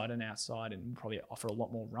inside and outside and will probably offer a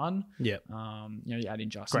lot more run. Yeah. You add in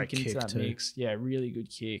Justin into that mix. Yeah, really good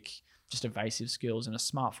kick, just evasive skills and a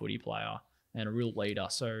smart footy player and a real leader.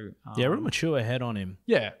 So real mature head on him.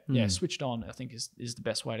 Yeah, switched on, I think is the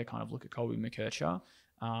best way to kind of look at Colby McKercher.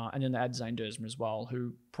 And then they add Zane Dersma as well,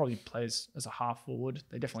 who probably plays as a half forward.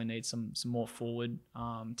 They definitely need some more forward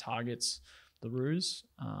targets, the Roos.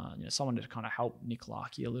 Someone to kind of help Nick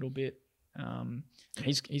Larkey a little bit.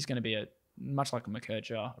 He's going to be much like a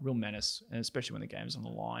McKercher, a real menace, and especially when the game's on the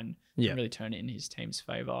line, can really turn it in his team's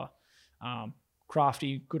favour.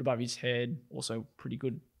 Crafty, good above his head, also pretty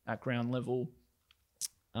good at ground level.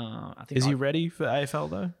 Is he ready for AFL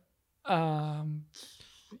though?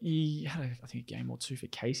 He had, I think, a game or two for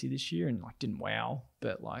Casey this year and didn't wow.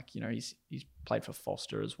 But he's played for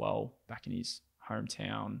Foster as well back in his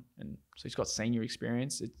hometown, and so he's got senior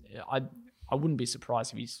experience. I wouldn't be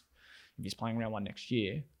surprised if he's playing round 1 next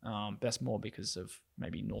year. That's more because of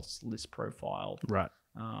maybe North's list profile, right?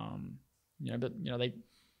 But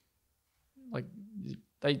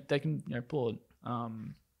they can pull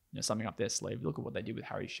something up their sleeve. Look at what they did with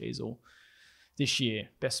Harry Sheasel this year,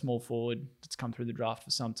 best small forward that's come through the draft for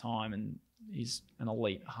some time, and he's an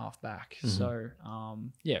elite halfback. So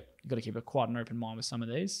you've got to keep quite an open mind with some of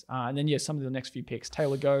these. And then some of the next few picks,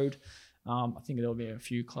 Taylor Goad. I think there'll be a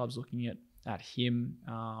few clubs looking at him.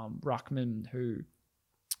 Ruckman, who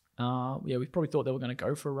we probably thought they were going to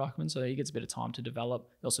go for a Ruckman, so he gets a bit of time to develop.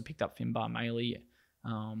 They also picked up Finbar Maley,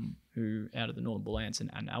 who out of the Northern Bull Ants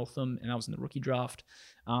and Eltham, and that was in the rookie draft.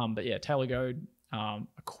 Taylor Goad, a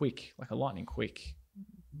lightning quick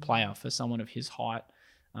player for someone of his height.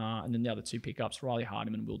 And then the other two pickups, Riley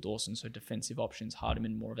Hardiman and Will Dawson, so defensive options.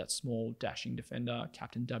 Hardiman, more of that small dashing defender,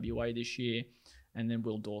 captain WA this year. And then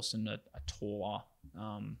Will Dawson, a taller,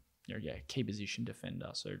 key position defender.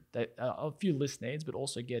 So they a few list needs, but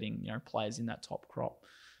also getting players in that top crop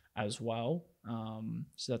as well.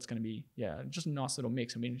 So that's going to be just a nice little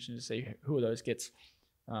mix. I'm interested to see who of those gets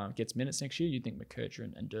minutes next year. You'd think McKercher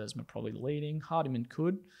and Dersma probably leading. Hardiman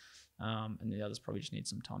could, and the others probably just need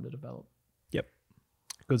some time to develop. Yep.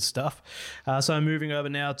 Good stuff. So moving over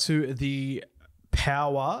now to the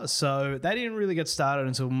power. So they didn't really get started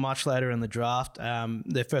until much later in the draft.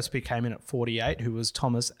 Their first pick came in at 48, who was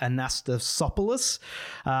Thomas Anastasopoulos,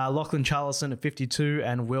 Lachlan Charlison at 52,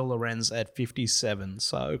 and Will Lorenz at 57.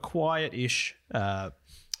 So quiet-ish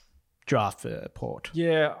draft for Port.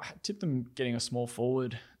 Yeah, I tipped them getting a small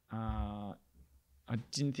forward. I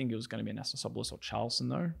didn't think it was going to be Anastasopoulos or Charlson,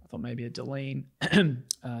 though. I thought maybe a Deline.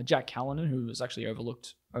 Jack Callanan, who was actually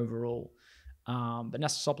overlooked overall. But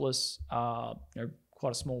Anastasopoulos,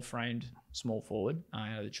 quite a small-framed, small forward.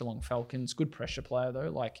 The Geelong Falcons, good pressure player, though.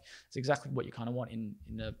 Like, it's exactly what you kind of want in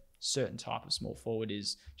a certain type of small forward,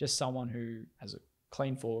 is just someone who has a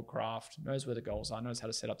clean forward craft, knows where the goals are, knows how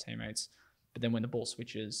to set up teammates. But then when the ball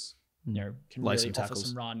switches, can lay really some offer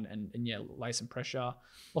some run and lay some pressure.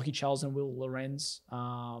 Lockie Charles and Will Lorenz,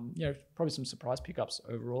 probably some surprise pickups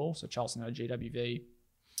overall. So Charleston out of GWV.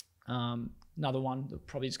 Another one that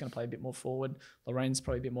probably is going to play a bit more forward. Lorenz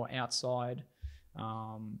probably a bit more outside.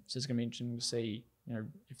 So it's going to be interesting to see,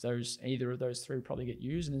 if either of those three probably get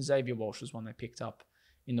used. And then Xavier Walsh was one they picked up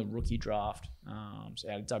in the rookie draft. So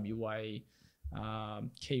out of WA,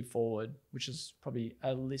 key forward, which is probably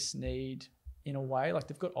a list need in a way. Like,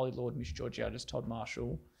 they've got Ollie Lord, Mitch Georgiades, Todd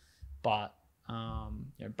Marshall, but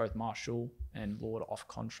both Marshall and Lord off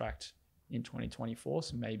contract in 2024.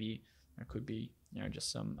 So maybe there could be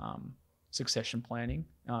just some succession planning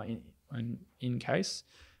in case.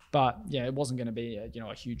 But yeah, it wasn't going to be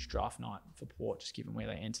a huge draft night for Port, just given where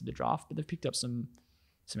they entered the draft. But they've picked up some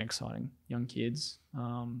exciting young kids.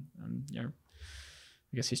 And I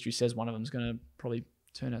guess history says one of them is going to probably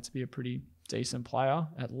turn out to be a pretty decent player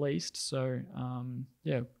at least. So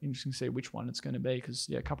interesting to see which one it's going to be, because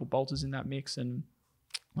a couple bolters in that mix, and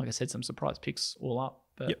like I said, some surprise picks all up.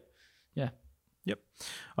 But Yep.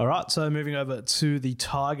 All right, so moving over to the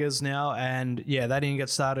Tigers now, and they didn't get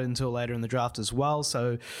started until later in the draft as well.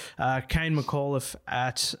 So Kane McAuliffe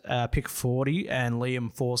at pick 40 and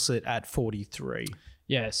Liam Fawcett at 43.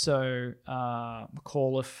 Yeah, so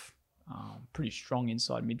McAuliffe, pretty strong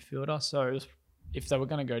inside midfielder. So if they were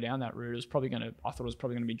going to go down that route, I thought it was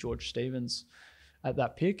probably going to be George Stevens at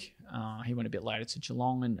that pick. He went a bit later to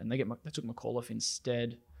Geelong, and they took McAuliffe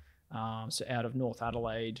instead. So out of North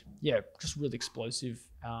Adelaide, just really explosive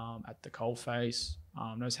at the coalface,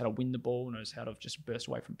 knows how to win the ball, knows how to just burst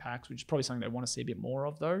away from packs, which is probably something they want to see a bit more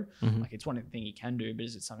of, though. Mm-hmm. Like, it's one thing he can do, but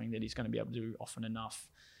is it something that he's going to be able to do often enough?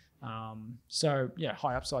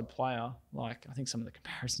 High upside player. Like, I think some of the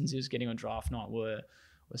comparisons he was getting on draft night were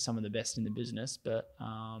some of the best in the business, but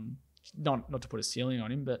not to put a ceiling on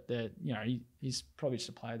him, but he's probably just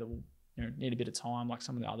a player that will need a bit of time, like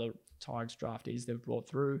some of the other Tigers draftees they've brought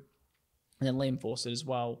through. And then Liam Fawcett as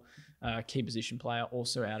well, key position player,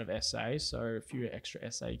 also out of SA. So a few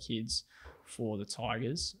extra SA kids for the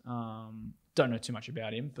Tigers. Don't know too much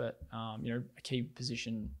about him, but a key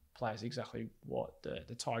position player is exactly what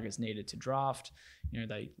the Tigers needed to draft.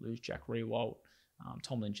 They lose Jack Rewalt.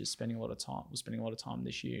 Tom Lynch was spending a lot of time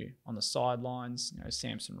this year on the sidelines.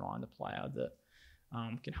 Samson Ryan, the player that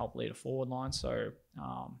can help lead a forward line. So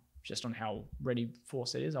just on how ready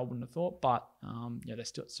Fawcett is, I wouldn't have thought. But they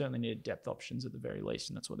certainly needed depth options at the very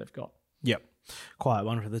least, and that's what they've got. Yep. Quiet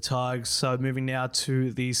one for the Tigers. So moving now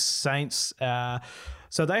to the Saints.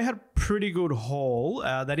 So they had a pretty good haul.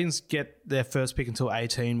 They didn't get their first pick until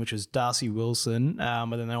 18, which is Darcy Wilson.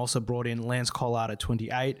 But then they also brought in Lance Collard at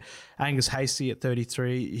 28, Angus Hasty at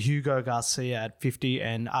 33, Hugo Garcia at 50,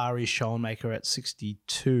 and Ari Schoenmaker at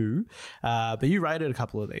 62. But you rated a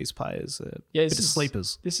couple of these players. Bit of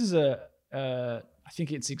sleepers. This is I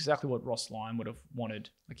think it's exactly what Ross Lyon would have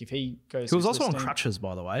wanted. Like, if he goes... He was also on crutches,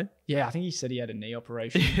 by the way. Yeah, I think he said he had a knee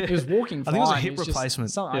operation. He was walking fine. I think it was a hip replacement.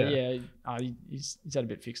 He's had a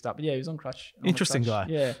bit fixed up. But yeah, he was on crutch. Interesting guy.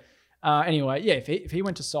 Yeah. Anyway, if he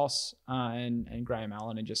went to Sauce and Graham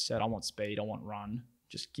Allen and just said, I want speed, I want run,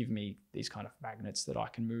 just give me these kind of magnets that I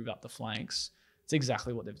can move up the flanks, it's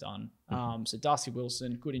exactly what they've done. Mm-hmm. So Darcy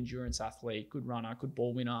Wilson, good endurance athlete, good runner, good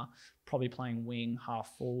ball winner, probably playing wing,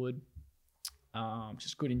 half forward.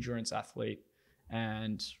 Just good endurance athlete,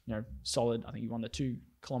 and solid. I think he won the 2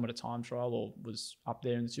 kilometer time trial, or was up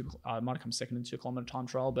there in the might have come second in the 2 kilometer time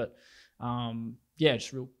trial. But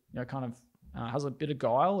just real kind of has a bit of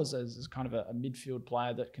guile as kind of a midfield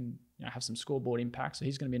player that can have some scoreboard impact. So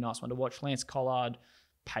he's going to be a nice one to watch. Lance Collard,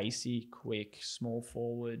 pacey, quick, small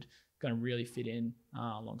forward, going to really fit in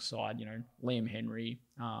alongside Liam Henry,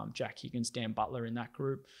 Jack Higgins, Dan Butler in that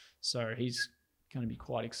group. So he's going to be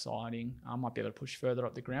quite exciting. Might be able to push further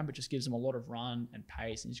up the ground, but just gives them a lot of run and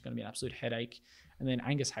pace, and he's going to be an absolute headache. And then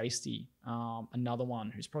Angus Hasty, another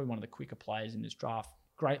one who's probably one of the quicker players in this draft.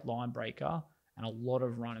 Great line breaker, and a lot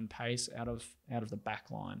of run and pace out of the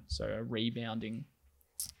back line. So a rebounding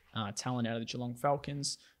talent out of the Geelong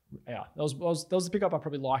Falcons. Yeah, that was the pickup I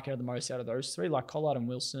probably like out of the most out of those three. Like Collard and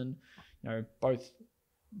Wilson, both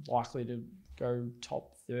likely to go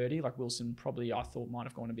top 30. Like Wilson probably I thought might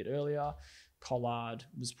have gone a bit earlier. Collard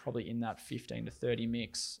was probably in that 15 to 30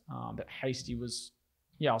 mix. But Hasty was,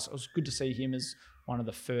 it was good to see him as one of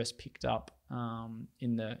the first picked up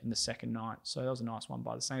in the second night. So that was a nice one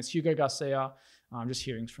by the Saints. Hugo Garcia, just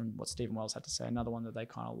hearing from what Stephen Wells had to say, another one that they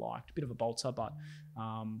kind of liked. A bit of a bolter, but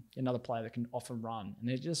another player that can often run.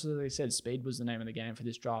 And just as they said, speed was the name of the game for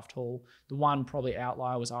this draft haul. The one probably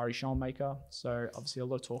outlier was Ari Schoenmaker. So obviously a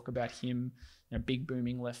lot of talk about him, big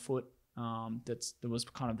booming left foot. That was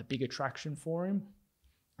kind of the big attraction for him.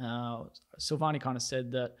 Silvani kind of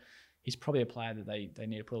said that he's probably a player that they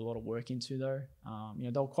need to put a lot of work into, though.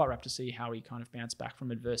 They were quite rapt to see how he kind of bounced back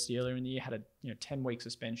from adversity earlier in the year. Had a 10-week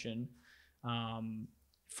suspension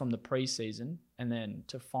from the preseason, and then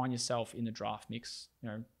to find yourself in the draft mix,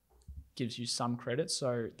 gives you some credit.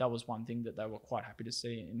 So that was one thing that they were quite happy to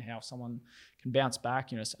see in how someone can bounce back.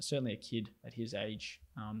 Certainly a kid at his age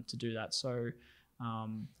to do that. So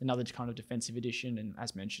another kind of defensive addition, and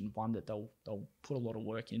as mentioned, one that they'll put a lot of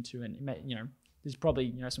work into, and there's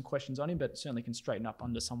probably some questions on him, but certainly can straighten up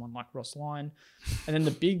under someone like Ross Lyon. And then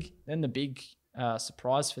the big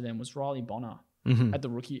surprise for them was Riley Bonner at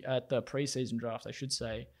the preseason draft, I should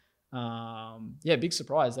say. Big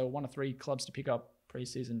surprise. They were one of three clubs to pick up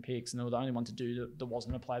preseason picks, and they were the only one to do that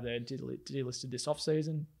wasn't a player they delisted this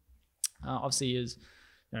offseason. Obviously, he has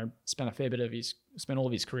spent all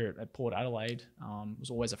of his career at Port Adelaide. Was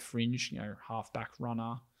always a fringe, halfback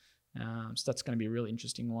runner. So that's going to be a really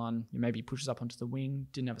interesting one. Maybe he pushes up onto the wing.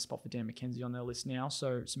 Didn't have a spot for Dan McKenzie on their list now,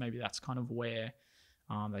 so maybe that's kind of where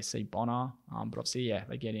they see Bonner. But obviously,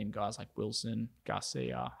 they get in guys like Wilson,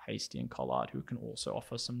 Garcia, Hasty, and Collard, who can also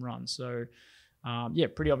offer some runs. So,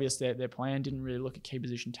 pretty obvious their plan. Didn't really look at key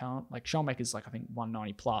position talent. Like Schoenmaker's I think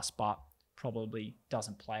 190 plus, but probably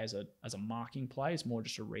doesn't play as a marking play. It's more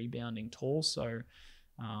just a rebounding tool. So,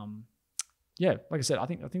 like I said, I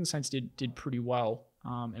think the Saints did pretty well.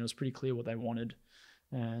 And it was pretty clear what they wanted,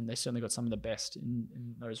 and they certainly got some of the best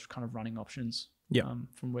in those kind of running options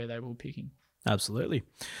from where they were picking. Absolutely.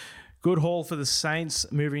 Good haul for the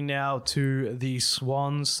Saints. Moving now to the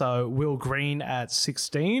Swans. So Will Green at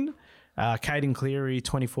 16, Caden Cleary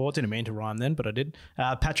 24. Didn't mean to rhyme then, but I did.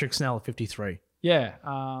 Patrick Snell at 53. Yeah.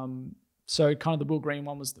 So kind of the Will Green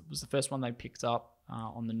one was the first one they picked up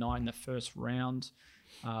on the 9, the first round.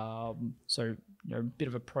 A bit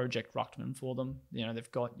of a project ruckman for them.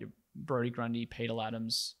 They've got your Brodie Grundy, Peter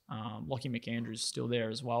Adams, Lockie McAndrews still there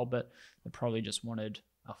as well, but they probably just wanted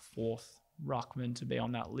a fourth ruckman to be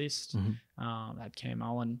on that list. Mm-hmm. They had Cam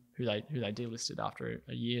Owen, who they delisted after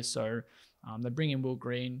a year. So they bring in Will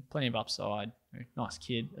Green, plenty of upside, nice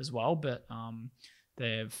kid as well, but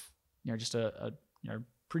they've just a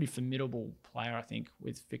pretty formidable player, I think,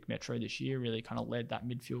 with Vic Metro this year. Really kind of led that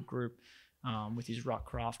midfield group. With his ruck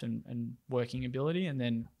craft and working ability. And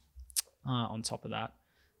then on top of that,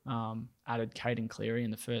 added Caden Cleary in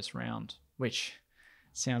the first round, which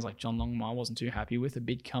sounds like John Longmire wasn't too happy with a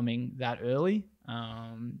bid coming that early.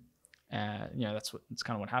 That's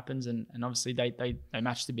kind of what happens. And obviously they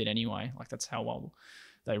matched the bid anyway. Like that's how well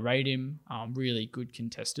they rate him. Really good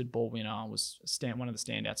contested ball winner, was one of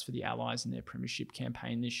the standouts for the Allies in their premiership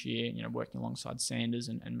campaign this year, working alongside Sanders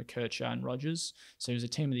and McKercher and Rogers. So he was a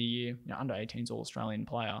team of the year, under 18s All-Australian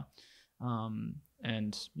player.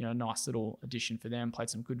 Nice little addition for them.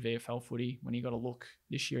 Played some good VFL footy when he got a look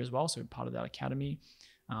this year as well. So part of that academy.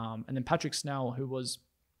 And then Patrick Snell, who was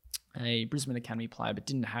a Brisbane Academy player, but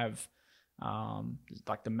didn't have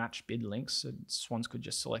the match bid links. So Swans could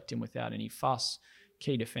just select him without any fuss.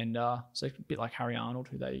 Key defender, so a bit like Harry Arnold,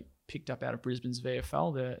 who they picked up out of Brisbane's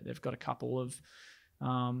VFL. They've got a couple of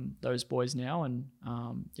those boys now, and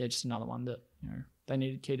just another one that they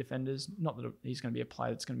needed key defenders. Not that he's going to be a player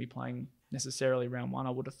that's going to be playing necessarily round one, I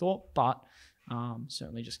would have thought, but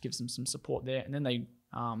certainly just gives them some support there. And then they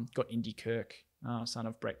got Indy Kirk, son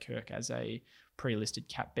of Brett Kirk, as a pre-listed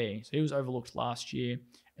Cat B. So he was overlooked last year.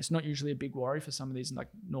 It's not usually a big worry for some of these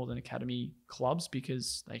Northern Academy clubs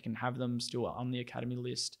because they can have them still on the academy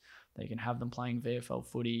list. They can have them playing VFL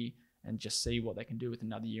footy and just see what they can do with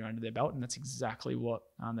another year under their belt. And that's exactly what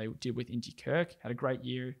they did with Indy Kirk. Had a great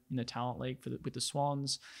year in the Talent League with the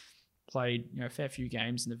Swans. Played a fair few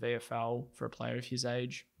games in the VFL for a player of his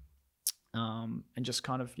age. And just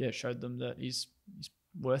kind of showed them that he's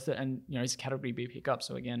worth it. And he's a Category B pickup,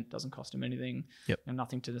 so again, it doesn't cost him anything. Yep. And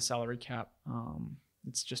nothing to the salary cap.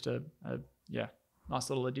 It's just a nice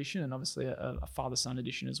little addition, and obviously a father-son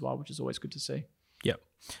addition as well, which is always good to see. Yep.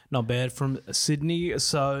 Not bad from Sydney.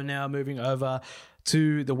 So now moving over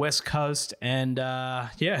to the West Coast, and they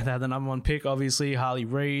had the number one pick, obviously. Harley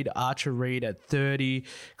Reid, Archer Reid at 30,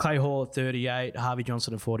 Clay Hall at 38, Harvey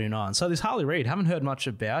Johnson at 49. So this Harley Reid, haven't heard much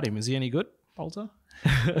about him. Is he any good? Bolter?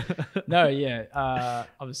 No, yeah.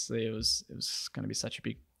 Obviously, it was going to be such a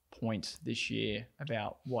big point this year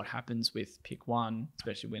about what happens with pick one,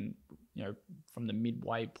 especially when, from the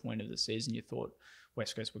midway point of the season, you thought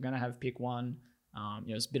West Coast were going to have pick one.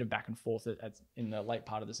 It was a bit of back and forth in the late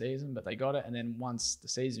part of the season, but they got it. And then once the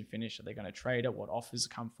season finished, are they going to trade it? What offers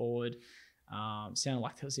come forward? Sounded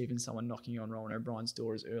like there was even someone knocking on Rowan O'Brien's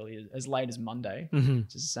door as late as Monday,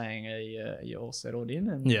 just saying, "Are you all settled in?"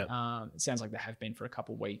 And it sounds like they have been for a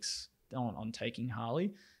couple of weeks on taking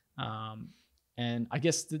Harley. And I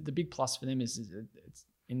guess the big plus for them is it's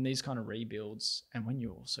in these kind of rebuilds, and when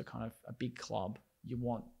you're also kind of a big club, you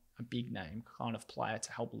want a big name kind of player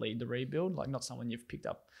to help lead the rebuild, like not someone you've picked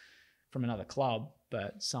up from another club,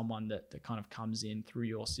 but someone that kind of comes in through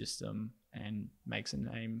your system and makes a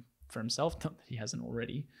name for himself. Not that he hasn't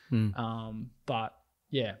already. But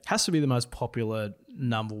yeah. Has to be the most popular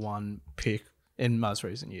number one pick in most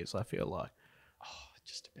recent years, I feel like.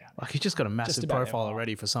 Just about. Like he's just got a massive profile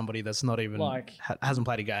already for somebody that's not even, hasn't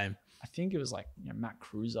played a game. I think it was like Matt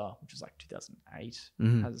Cruiser, which was like 2008,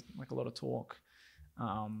 has like a lot of talk.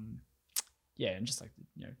 And just like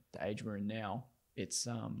the age we're in now, it's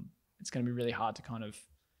going to be really hard to kind of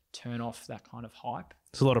turn off that kind of hype.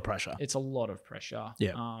 It's a lot of pressure. It's a lot of pressure.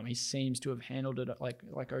 Yeah. He seems to have handled it like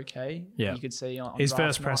okay. Yeah. You could see on his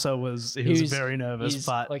first presser was he was very nervous,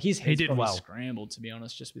 but like his head's he did well. Scrambled, to be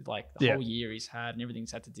honest, just with like the whole year he's had and everything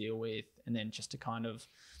he's had to deal with, and then just to kind of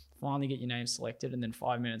finally get your name selected, and then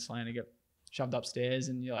 5 minutes later get shoved upstairs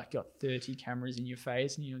and you're like got 30 cameras in your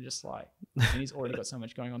face and you're just like, and he's already got so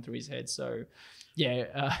much going on through his head. So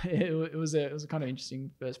it was a kind of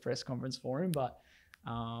interesting first press conference for him, but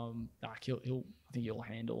I think he'll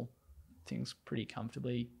handle things pretty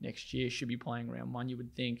comfortably next year. Should be playing round one, you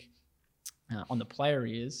would think. On the player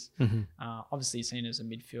he is, obviously he's seen as a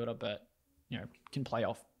midfielder, but can play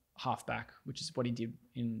off halfback, which is what he did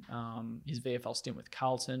in his VFL stint with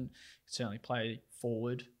Carlton. He could certainly play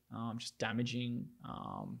forward. Just damaging,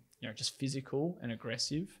 just physical and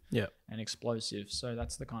aggressive and explosive. So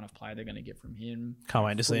that's the kind of player they're going to get from him. Can't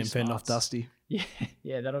wait to see him fend off Dusty.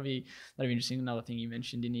 Yeah, that'll be interesting. Another thing he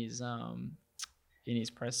mentioned in his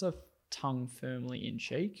presser, tongue firmly in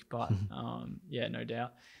cheek, but no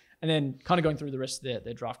doubt. And then kind of going through the rest of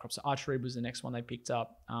their draft crop. So Archer Reid was the next one they picked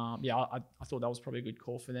up. I thought that was probably a good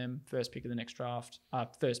call for them. First pick of the next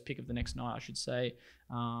night, I should say.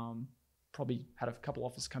 Probably had a couple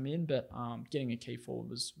offers come in, but getting a key forward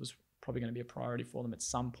was probably going to be a priority for them at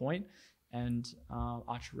some point. And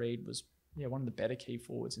Archer Reid was one of the better key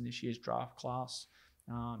forwards in this year's draft class.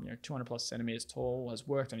 200 plus centimeters tall, has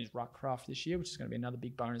worked on his ruck craft this year, which is going to be another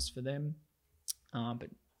big bonus for them. But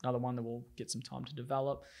another one that will get some time to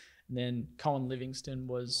develop. And then Cohen Livingston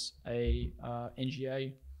was a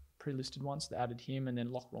NGA pre-listed one, so they added him, and then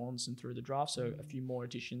Locke Rawlinson through the draft. So a few more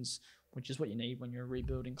additions, which is what you need when you're a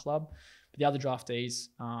rebuilding club. But the other draftees,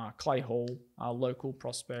 Clay Hall, local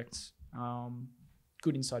prospect,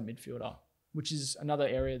 good inside midfielder, which is another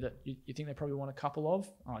area that you think they probably want a couple of.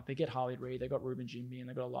 They get Harley Reid, they got Ruben Jimby, and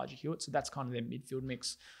they got Elijah Hewitt. So that's kind of their midfield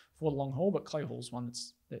mix for the long haul. But Clay Hall's one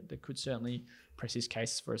that could certainly press his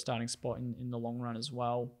case for a starting spot in the long run as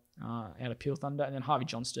well, out of Peel Thunder. And then Harvey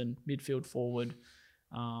Johnston, midfield forward,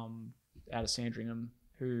 out of Sandringham,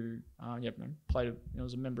 who played,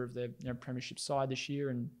 was a member of their premiership side this year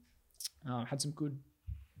and had some good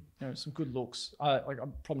looks.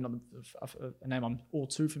 I'm probably not a name I'm all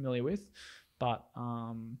too familiar with, but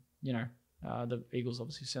the Eagles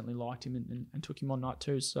obviously certainly liked him and took him on night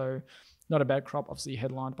two. So not a bad crop. Obviously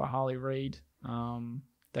headlined by Harley Reid.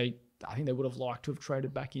 I think they would have liked to have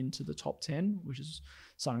traded back into the top 10, which is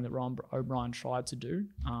something that Rowan O'Brien tried to do,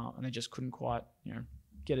 and they just couldn't quite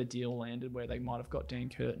get a deal landed where they might have got Dan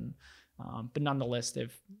Curtin. But nonetheless, they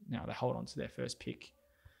hold on to their first pick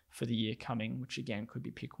for the year coming, which again could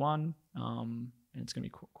be pick one. And it's going to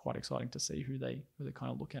be quite exciting to see who they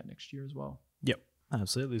kind of look at next year as well. Yep.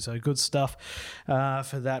 Absolutely. So good stuff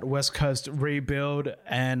for that West Coast rebuild.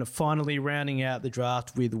 And finally rounding out the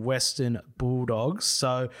draft with Western Bulldogs.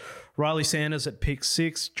 So Riley Sanders at pick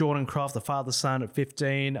 6, Jordan Croft, the father-son at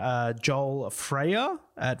 15, Joel Freya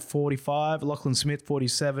at 45, Lachlan Smith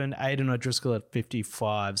 47, Aidan O'Driscoll at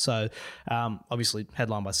 55. So obviously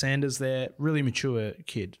headlined by Sanders there. Really mature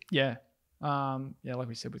kid. Yeah. Like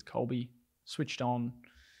we said with Colby, switched on.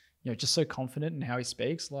 just so confident in how he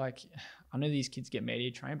speaks. Like, I know these kids get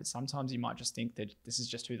media trained, but sometimes you might just think that this is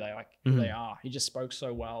just who they are. He just spoke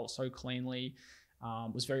so well, so cleanly,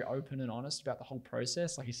 was very open and honest about the whole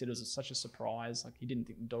process. Like he said, it was such a surprise. Like he didn't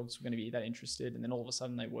think the dogs were going to be that interested. And then all of a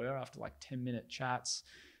sudden they were after like 10-minute chats.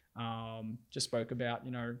 Just spoke about,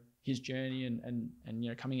 his journey and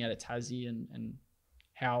coming out of Tassie and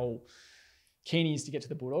how keen he is to get to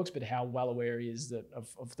the Bulldogs, but how well aware he is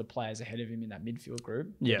of the players ahead of him in that midfield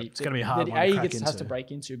group. Yeah, it's going to be hard. That A, he has to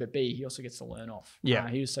break into, but B, he also gets to learn off. Yeah.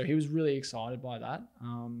 He was really excited by that.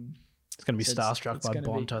 It's going to be starstruck by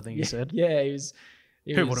Bont, I think he said. Yeah,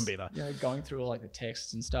 Who wouldn't be that? Going through all like the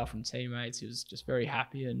texts and stuff from teammates, he was just very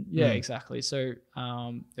happy. And exactly. So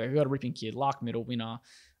we got a ripping kid, Lark Medal winner.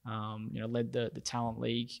 Led the talent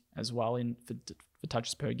league as well for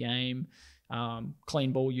touches per game.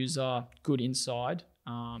 Clean ball user, good inside,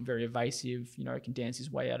 very evasive, can dance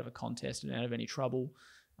his way out of a contest and out of any trouble.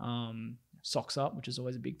 Socks up, which is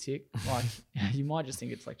always a big tick. Like you might just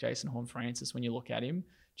think it's like Jason Horne-Francis when you look at him.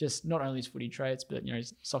 Just not only his footy traits, but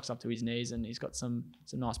his socks up to his knees, and he's got some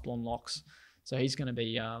nice blonde locks. So he's going to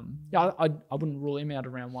be, I wouldn't rule him out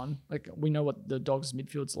of round one. Like we know what the Dogs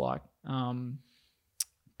midfield's like.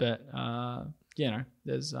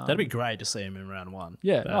 There's that'd be great to see him in round one.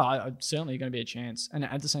 Yeah, no, certainly going to be a chance. And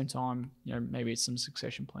at the same time, maybe it's some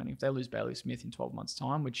succession planning. If they lose Bailey Smith in 12 months'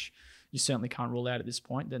 time, which you certainly can't rule out at this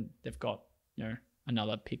point, then they've got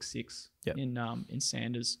another pick 6 in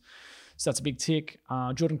Sanders. So that's a big tick.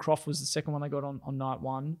 Jordan Croft was the second one they got on night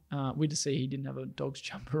one. Weird to see he didn't have a Dogs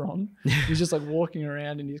jumper on. He's just like walking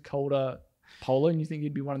around in his Calder polo, and you think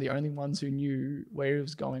he'd be one of the only ones who knew where he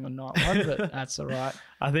was going on night one, but that's all right.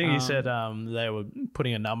 I think he said they were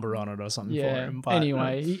putting a number on it or something for him. But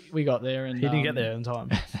anyway, we got there, and he didn't get there in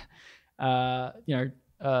time.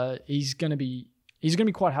 He's going to be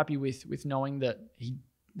quite happy with knowing that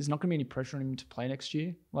there's not going to be any pressure on him to play next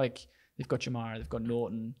year. Like they've got Jamara, they've got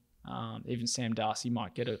Norton, even Sam Darcy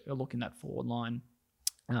might get a look in that forward line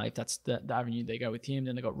if that's the avenue they go with him.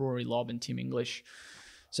 Then they've got Rory Lobb and Tim English.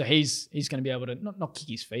 So he's going to be able to not kick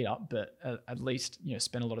his feet up, but at least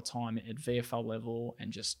spend a lot of time at VFL level and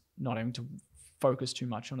just not having to focus too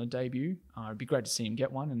much on a debut. It'd be great to see him get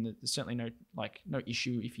one, and there's certainly no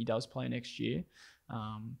issue if he does play next year.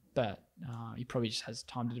 But he probably just has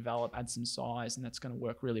time to develop, add some size, and that's going to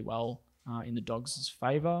work really well in the Dogs'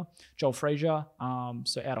 favour. Joel Frazier,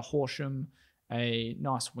 so out of Horsham, a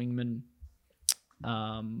nice wingman.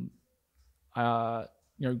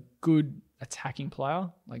 Good attacking player.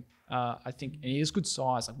 I think, and he has good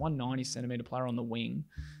size, like 190 centimetre player on the wing.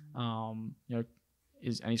 And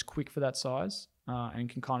he's quick for that size, and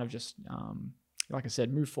can kind of just, like I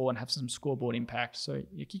said, move forward and have some scoreboard impact. So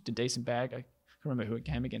he kicked a decent bag. I can't remember who it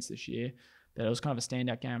came against this year, but it was kind of a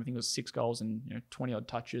standout game. I think it was 6 goals and 20 odd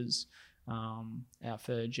touches out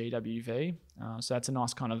for GWV. So that's a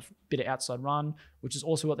nice kind of bit of outside run, which is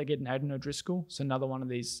also what they get in Aiden O'Driscoll. So another one of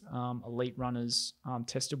these elite runners,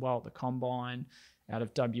 tested well at the combine out of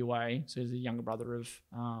WA. So he's the younger brother of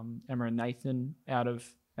Emma and Nathan out of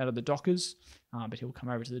the Dockers, but he'll come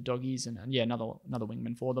over to the Doggies and another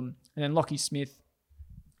wingman for them. And then Lockie Smith,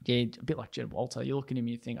 a bit like Jed Walter. You look at him and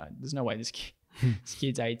you think, there's no way this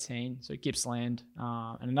kid's 18. So Gippsland,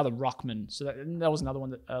 and another ruckman. So that was another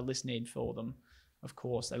one that list need for them. Of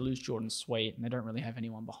course, they lose Jordan Sweet, and they don't really have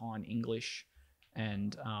anyone behind English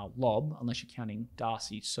and Lobb, unless you're counting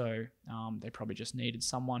Darcy. So they probably just needed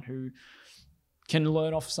someone who can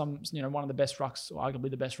learn off one of the best rucks, or arguably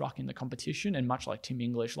the best ruck in the competition. And much like Tim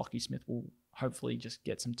English, Lockie Smith will hopefully just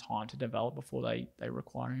get some time to develop before they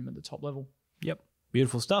require him at the top level. Yep.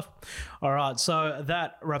 Beautiful stuff. All right, so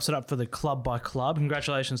that wraps it up for the club by club.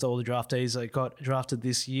 Congratulations to all the draftees that got drafted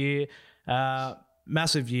this year.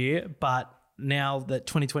 Massive year, but now that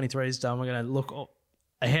 2023 is done, we're going to look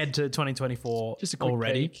ahead to 2024 just a quick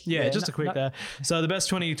already. Peek. Yeah, just a quick there. So the best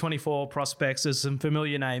 2024 prospects, there's some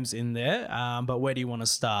familiar names in there, but where do you want to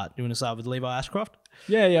start? Do you want to start with Levi Ashcroft?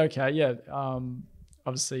 Yeah, okay. Yeah,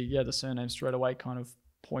 obviously, the surname straight away kind of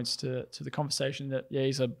points to the conversation that,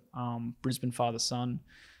 he's a Brisbane father-son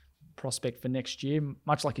prospect for next year.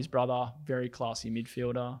 Much like his brother, very classy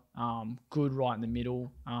midfielder, good right in the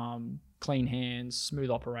middle, clean hands, smooth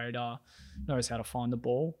operator, knows how to find the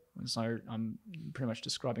ball. So I'm pretty much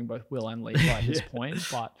describing both Will and Levi at this point.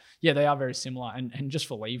 But they are very similar. And just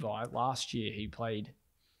for Levi, last year he played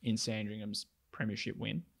in Sandringham's premiership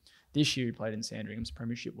win. This year he played in Sandringham's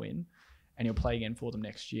premiership win. And he'll play again for them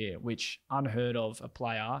next year, which unheard of a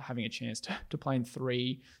player having a chance to play in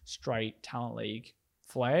 3 straight Talent League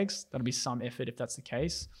flags. That'll be some effort if that's the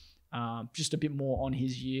case. Just a bit more on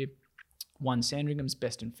his year won Sandringham's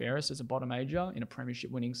best and fairest as a bottom ager in a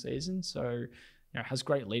premiership winning season. So, has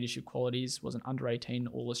great leadership qualities, was an under 18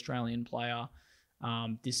 All-Australian player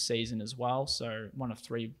this season as well. So one of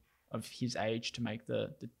 3 of his age to make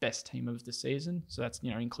the best team of the season. So that's,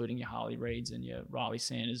 including your Harley Reeds and your Riley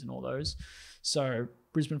Sanders and all those. So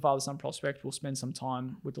Brisbane father-son prospect will spend some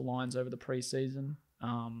time with the Lions over the preseason.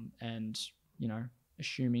 And,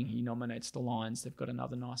 assuming he nominates the Lions, they've got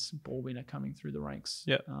another nice ball winner coming through the ranks.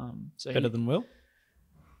 Yeah. So better than Will?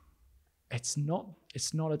 It's not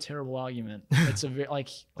a terrible argument. It's a very, like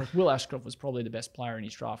Will Ashcroft was probably the best player in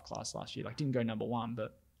his draft class last year. Like, didn't go number 1,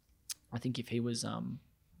 but I think if he was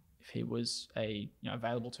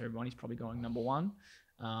available to everyone, he's probably going number 1.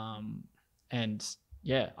 And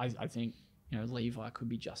yeah, I think Levi could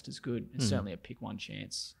be just as good. It's certainly a pick 1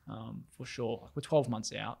 chance for sure. Like, we're 12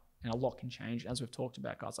 months out, and a lot can change. As we've talked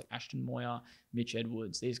about, guys like Ashton Moyer, Mitch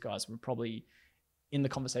Edwards, these guys were probably in the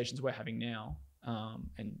conversations we're having now.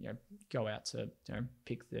 And go out to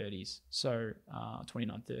pick 30s, so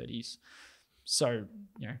 29 30s. So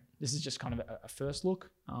this is just kind of a first look,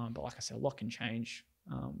 but like I said, a lot can change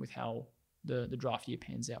with how the draft year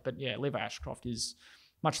pans out. But yeah, Levi Ashcroft is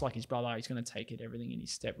much like his brother. He's going to take everything in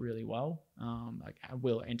his step really well. Like,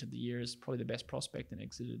 Will entered the year as probably the best prospect and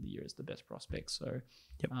exited the year as the best prospect. So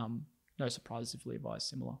no surprises if Levi is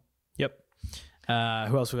similar. Yep.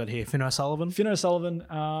 Who else we got here? Finn O'Sullivan? Finn O'Sullivan,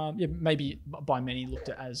 maybe by many looked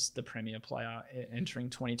at as the premier player entering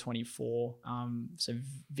 2024. So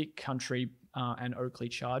Vic Country and Oakley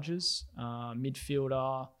Chargers,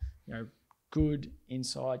 midfielder, good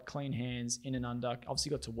inside, clean hands, in and under. Obviously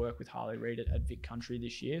got to work with Harley Reid at Vic Country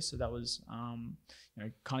this year, so that was kind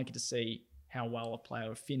of get to see how well a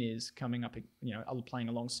player of Finn is coming up, playing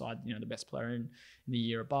alongside the best player in the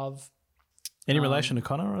year above. Any relation to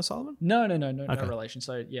Connor O'Sullivan? No relation.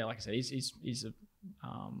 So yeah, like I said, he's a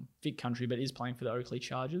Vic Country, but is playing for the Oakley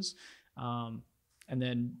Chargers. And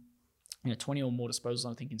then 20 or more disposals,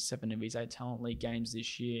 I think, in 7 of his 8 Talent League games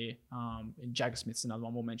this year. And Jagger Smith's another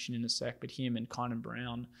one we'll mention in a sec, but him and Kynan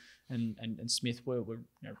Brown and Smith were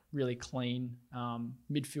really clean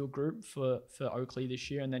midfield group for Oakley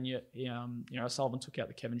this year. And then O'Sullivan took out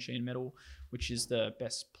the Kevin Sheehan medal, which is the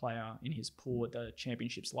best player in his pool at the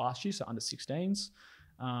championships last year, so under 16s.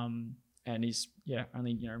 And he's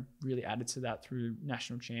only really added to that through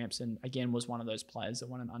national champs, and again was one of those players that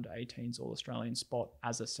won an under 18s All Australian spot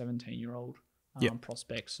as a 17-year-old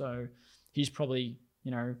prospect. So he's probably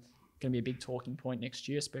going to be a big talking point next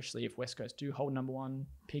year, especially if West Coast do hold number 1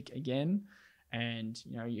 pick again. And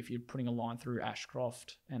if you're putting a line through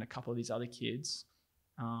Ashcroft and a couple of these other kids,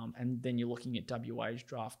 and then you're looking at WA's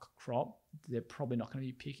draft crop, they're probably not going to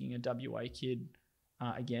be picking a WA kid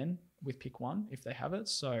again with pick 1 if they have it.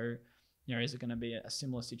 So is it going to be a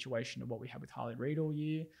similar situation to what we had with Harley Reid all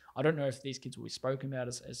year? I don't know if these kids will be spoken about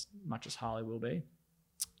as much as Harley will be.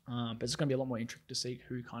 But it's going to be a lot more interesting to see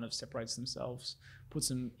who kind of separates themselves, puts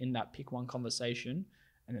them in that pick 1 conversation,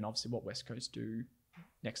 and then obviously what West Coast do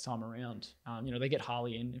next time around. They get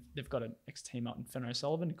Harley in. If they've got an ex-team up in Finn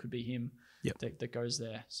O'Sullivan, it could be him that goes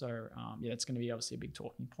there. So, it's going to be obviously a big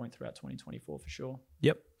talking point throughout 2024 for sure.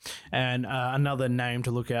 Yep. And another name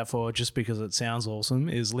to look out for, just because it sounds awesome,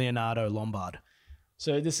 is Leonardo Lombard.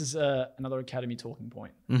 So this is another academy talking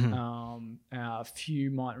point. Mm-hmm. A few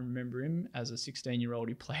might remember him as a 16-year-old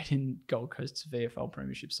who played in Gold Coast's VFL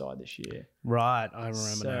Premiership side this year. Right, I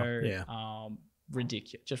remember now. Yeah.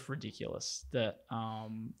 Ridiculous that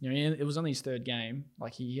it was only his 3rd game.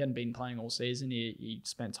 Like, he hadn't been playing all season. He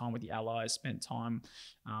spent time with the Allies, spent time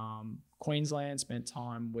Queensland, spent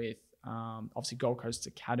time with obviously Gold Coast's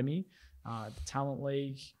academy, the Talent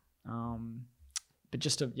League. But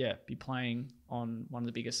just to be playing on one of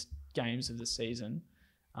the biggest games of the season,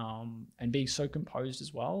 and being so composed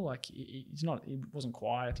as well. Like, he wasn't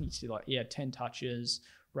quiet. I think he had 10 touches,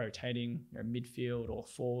 rotating midfield or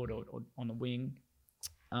forward or on the wing,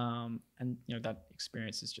 and that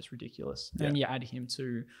experience is just ridiculous. And you add him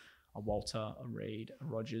to a Walter, a Reid, a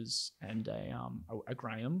Rogers, and a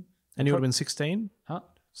Graham. And he would have been 16? Huh?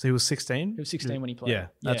 So he was 16? He was 16 when he played. Yeah,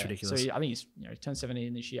 that's ridiculous. So I think he's turned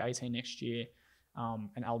 17 this year, 18 next year,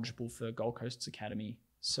 and eligible for Gold Coast's academy.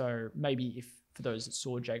 So maybe if for those that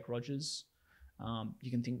saw Jake Rogers, you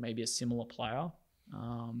can think maybe a similar player.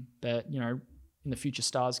 But in the Future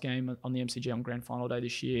Stars game on the MCG on Grand Final Day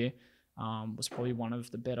this year, was probably one of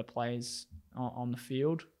the better plays on the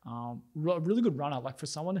field. Really good runner, like for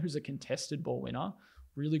someone who's a contested ball winner,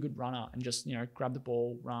 really good runner, and just grab the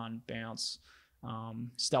ball, run, bounce.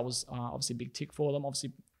 So that was obviously a big tick for them.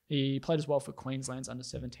 Obviously, He played as well for Queensland's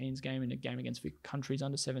under-17s game in a game against Vic Country's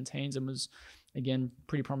under-17s and was, again,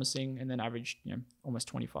 pretty promising, and then averaged almost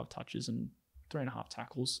 25 touches and 3.5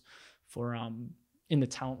 tackles for in the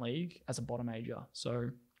talent league as a bottom ager. So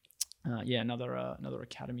another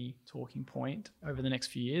academy talking point over the next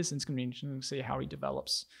few years, and it's going to be interesting to see how he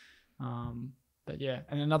develops. But yeah,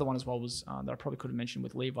 and another one as well was that I probably could have mentioned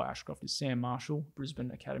with Levi Ashcroft is Sam Marshall,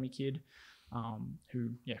 Brisbane Academy kid, who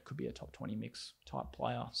could be a top 20 mix type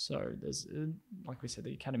player. So there's like we said,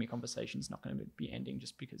 the academy conversation is not going to be ending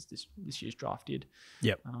just because this year's draft did.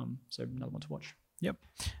 Yep. So another one to watch. Yep.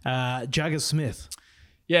 Jagger Smith.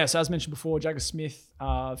 Yeah, so as mentioned before, Jagger Smith,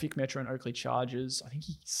 Vic Metro and Oakley Chargers. I think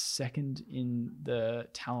he's second in the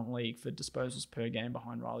talent league for disposals per game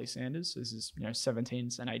behind Riley Sanders. So this is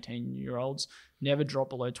 17s and 18-year-olds. Never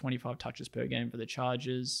dropped below 25 touches per game for the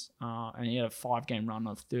Chargers. And he had a 5-game run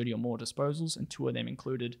of 30 or more disposals, and 2 of them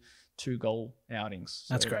included 2-goal outings.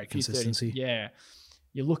 So that's great consistency. Yeah.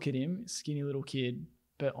 You look at him, skinny little kid,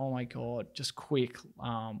 but oh my God, just quick,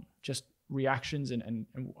 just reactions and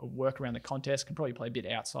work around the contest. Can probably play a bit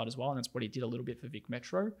outside as well, and that's what he did a little bit for Vic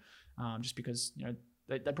Metro, just because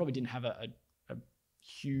they probably didn't have a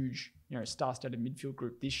huge star-studded midfield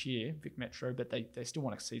group this year, Vic Metro, but they still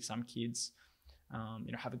want to see some kids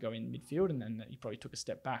have a go in midfield, and then he probably took a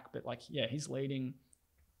step back. But he's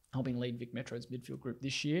helping lead Vic Metro's midfield group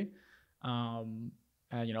this year.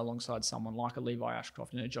 Alongside someone like a Levi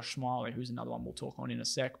Ashcroft and a Josh Smiley, who's another one we'll talk on in a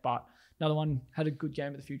sec. But another one had a good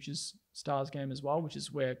game at the Futures Stars game as well, which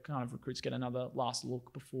is where kind of recruits get another last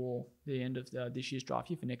look before the end of this year's draft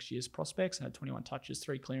year for next year's prospects. And had 21 touches,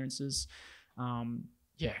 3 clearances.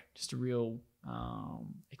 Just a real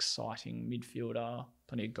exciting midfielder,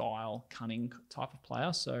 plenty of guile, cunning type of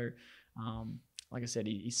player. So, like I said,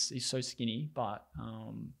 he's so skinny, but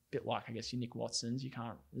a bit like, I guess, your Nick Watsons.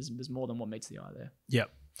 There's more than what meets the eye there.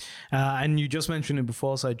 Yep. And you just mentioned it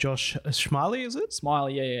before, so Josh Smiley, is it?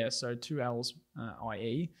 Smiley, yeah. So 2 L's,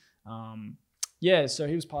 IE. So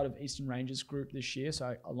he was part of Eastern Rangers group this year,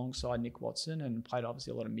 so alongside Nick Watson, and played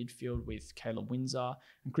obviously a lot of midfield with Caleb Windsor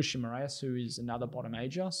and Christian Moraes, who is another bottom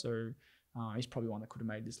ager. So he's probably one that could have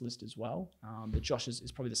made this list as well. But Josh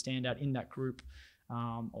is probably the standout in that group.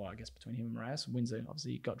 Or I guess between him and Moraes. Windsor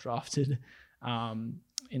obviously got drafted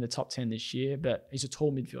in the top 10 this year, but he's a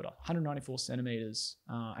tall midfielder, 194 centimeters.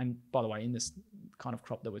 And by the way, in this kind of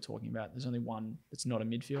crop that we're talking about, there's only one that's not a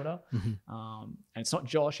midfielder. Mm-hmm. And it's not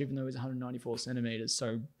Josh, even though he's 194 centimeters.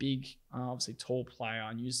 So big, obviously tall player,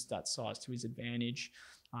 and uses that size to his advantage.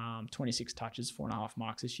 26 touches, 4.5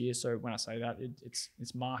 marks this year. So when I say that,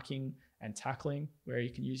 it's marking and tackling, where he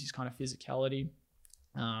can use his kind of physicality.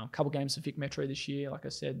 A couple games for Vic Metro this year, like I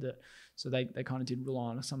said, so they kind of did rely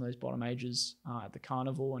on some of those bottom ages at the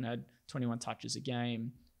Carnival, and had 21 touches a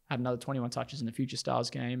game. Had another 21 touches in the Future Stars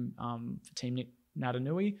game for Team Nick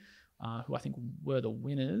Natanui, who I think were the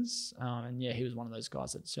winners. He was one of those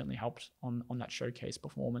guys that certainly helped on that showcase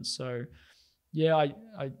performance. So I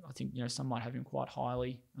think some might have him quite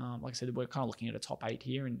highly. Like I said, we're kind of looking at a top 8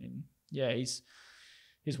 here, and he's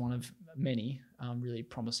one of many really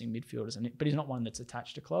promising midfielders, but he's not one that's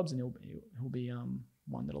attached to clubs, and he'll be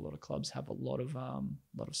one that a lot of clubs have a lot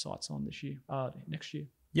of sights on this year, next year.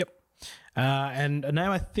 Yep. And a name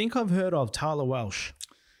I think I've heard of, Tyler Welsh.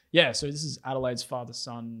 Yeah, so this is Adelaide's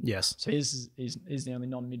father-son. Yes. So he's the only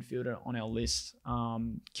non-midfielder on our list.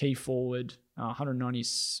 Key forward,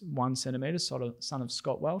 191 centimetres, sort of son of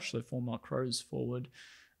Scott Welsh, so former Crows forward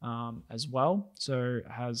as well. So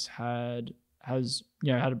has had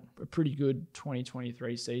a pretty good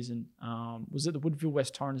 2023 season. Was at the Woodville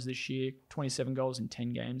West Torrens this year, 27 goals in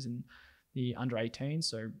 10 games in the under 18.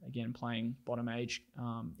 So again, playing bottom age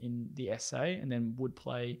in the SA, and then would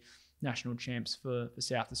play national champs for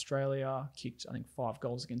South Australia. Kicked, I think, 5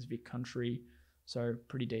 goals against Vic Country. So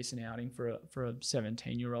pretty decent outing for a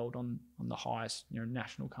 17-year-old on the highest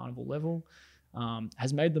national carnival level.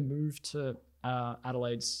 Has made the move to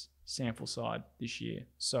Adelaide's sample side this year.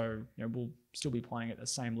 So we'll still be playing at the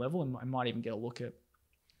same level, and I might even get a look at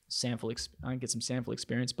get some sample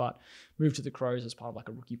experience, but move to the Crows as part of like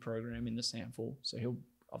a rookie program in the sample. So he'll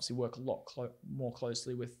obviously work a lot more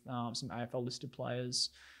closely with some AFL listed players,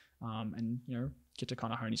 and get to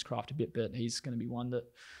kind of hone his craft a bit. But he's going to be one that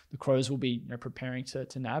the Crows will be preparing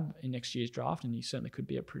to nab in next year's draft, and he certainly could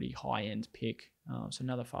be a pretty high end pick. So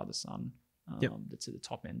another father-son that's at the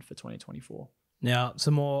top end for 2024. Now,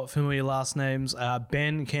 some more familiar last names.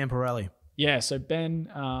 Ben Camporelli. Yeah, so Ben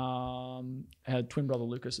had twin brother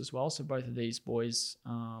Lucas as well. So both of these boys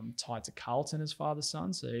tied to Carlton as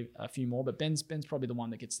father-son. So a few more, but Ben's probably the one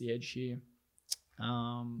that gets the edge here.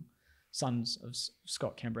 sons of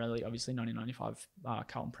Scott Cambrelli, obviously 1995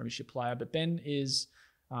 Carlton Premiership player. But Ben is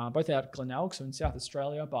both out at Glenelg, so in South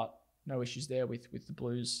Australia, but no issues there with the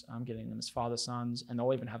Blues getting them as father sons, and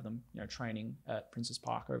they'll even have them training at Princes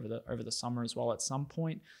Park over the summer as well. At some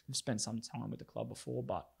point, they've spent some time with the club before,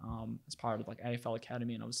 but as part of like AFL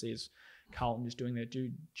Academy, and obviously as Carlton is doing their due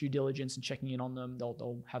diligence and checking in on them,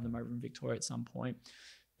 they'll have them over in Victoria at some point.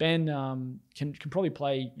 Ben can probably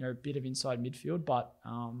play a bit of inside midfield, but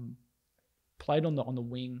played on the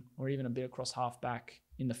wing or even a bit across halfback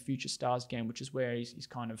in the Future Stars game, which is where he's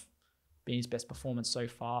kind of been his best performance so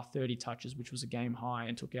far. 30 touches, which was a game high,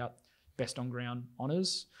 and took out best on ground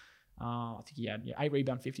honours. I think he had 8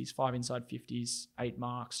 rebound 50s, 5 inside 50s, 8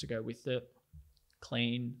 marks to go with it.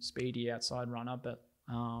 Clean, speedy outside runner, but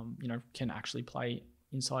can actually play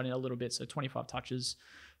inside in a little bit. So 25 touches,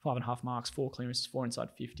 5.5 marks, 4 clearances, 4 inside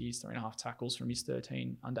 50s, 3.5 tackles from his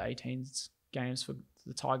 13 under 18s games for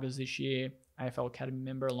the Tigers this year. AFL Academy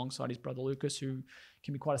member alongside his brother Lucas, who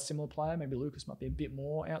can be quite a similar player. Maybe Lucas might be a bit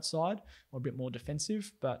more outside or a bit more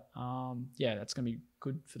defensive, but that's going to be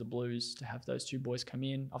good for the Blues to have those two boys come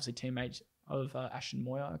in. Obviously teammates of Ashton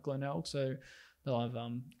Moyer at Glenelg, so they'll have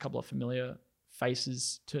a couple of familiar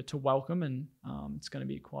faces to welcome, and it's going to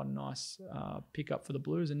be quite a nice pickup for the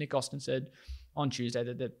Blues. And Nick Austin said on Tuesday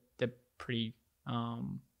that they're pretty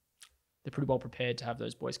well prepared to have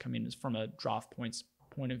those boys come in as from a draft points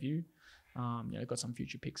point of view. They've got some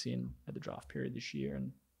future picks in at the draft period this year,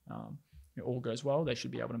 and it all goes well, they should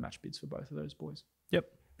be able to match bids for both of those boys. Yep,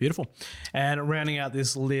 beautiful. And rounding out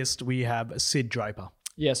this list, we have Sid Draper.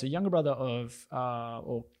 Yeah, so younger brother of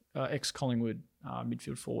ex-Collingwood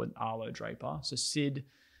midfield forward Arlo Draper. So Sid,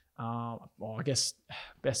 I guess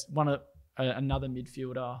another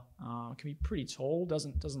midfielder, can be pretty tall.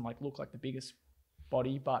 Doesn't like look like the biggest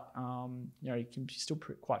body, but he can be still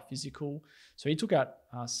quite physical. So he took out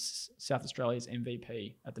South Australia's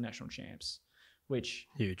MVP at the National Champs, which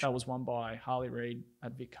huge. That was won by Harley Reid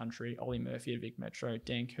at Vic Country, Ollie Murphy at Vic Metro,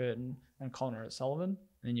 Dan Curtin and Connor at Sullivan.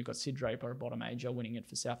 And then you've got Sid Draper, a bottom major, winning it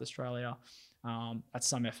for South Australia at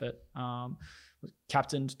some effort.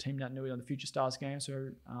 Captained Team Nat Nui on the Future Stars game,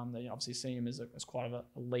 so they obviously see him as quite a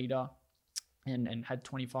leader, and had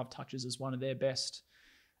 25 touches as one of their best.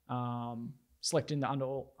 Selected in the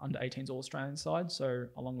under 18s All Australian side, so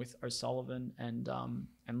along with O'Sullivan and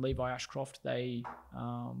Levi Ashcroft,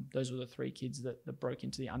 those were the 3 kids that broke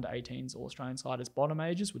into the under 18s All Australian side as bottom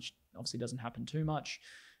ages, which obviously doesn't happen too much.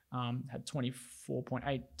 Had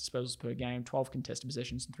 24.8 disposals per game, 12 contested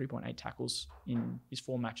possessions, and 3.8 tackles in his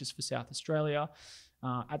 4 matches for South Australia.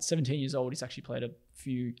 At 17 years old, he's actually played a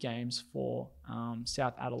few games for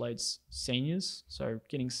South Adelaide's seniors, so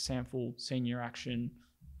getting sample senior action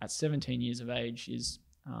at 17 years of age is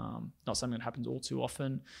not something that happens all too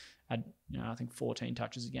often. Had I think 14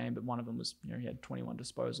 touches a game, but one of them was he had 21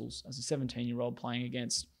 disposals as a 17-year-old playing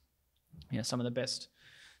against some of the best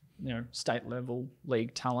state level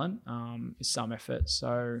league talent. Is some effort.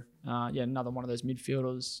 So another one of those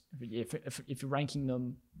midfielders. If you're ranking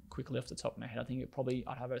them quickly off the top of my head, I think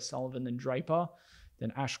I'd have O'Sullivan, then Draper,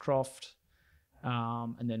 then Ashcroft.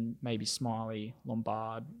 And then maybe Smiley,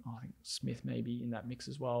 Lombard, I think Smith maybe in that mix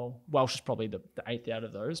as well. Welsh is probably the 8th out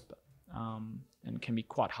of those, but and can be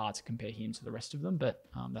quite hard to compare him to the rest of them. But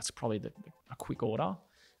that's probably a quick order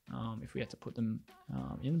if we had to put them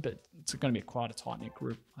in. But it's going to be quite a tight-knit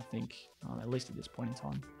group, I think, at least at this point in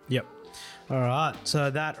time. Yep. All right. So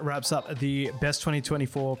that wraps up the best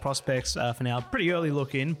 2024 prospects for now. Pretty early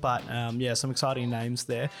look in, but some exciting names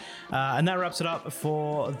there. And that wraps it up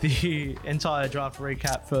for the entire draft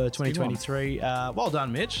recap for 2023. Well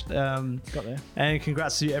done, Mitch. Got there. And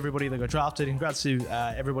congrats to everybody that got drafted. Congrats to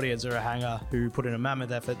everybody at Zero Hanger who put in a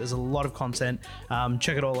mammoth effort. There's a lot of content.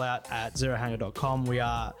 Check it all out at zerohanger.com. We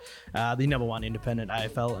are the #1 independent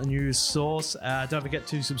AFL news source. Don't forget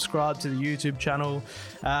to subscribe to the YouTube channel.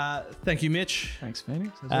 Thank you, Mitch. Thanks,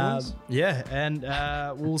 Phoenix. As always. And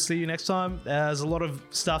we'll see you next time. There's a lot of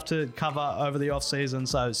stuff to cover over the off season,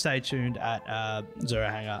 so stay tuned at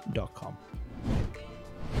zerohanger.com.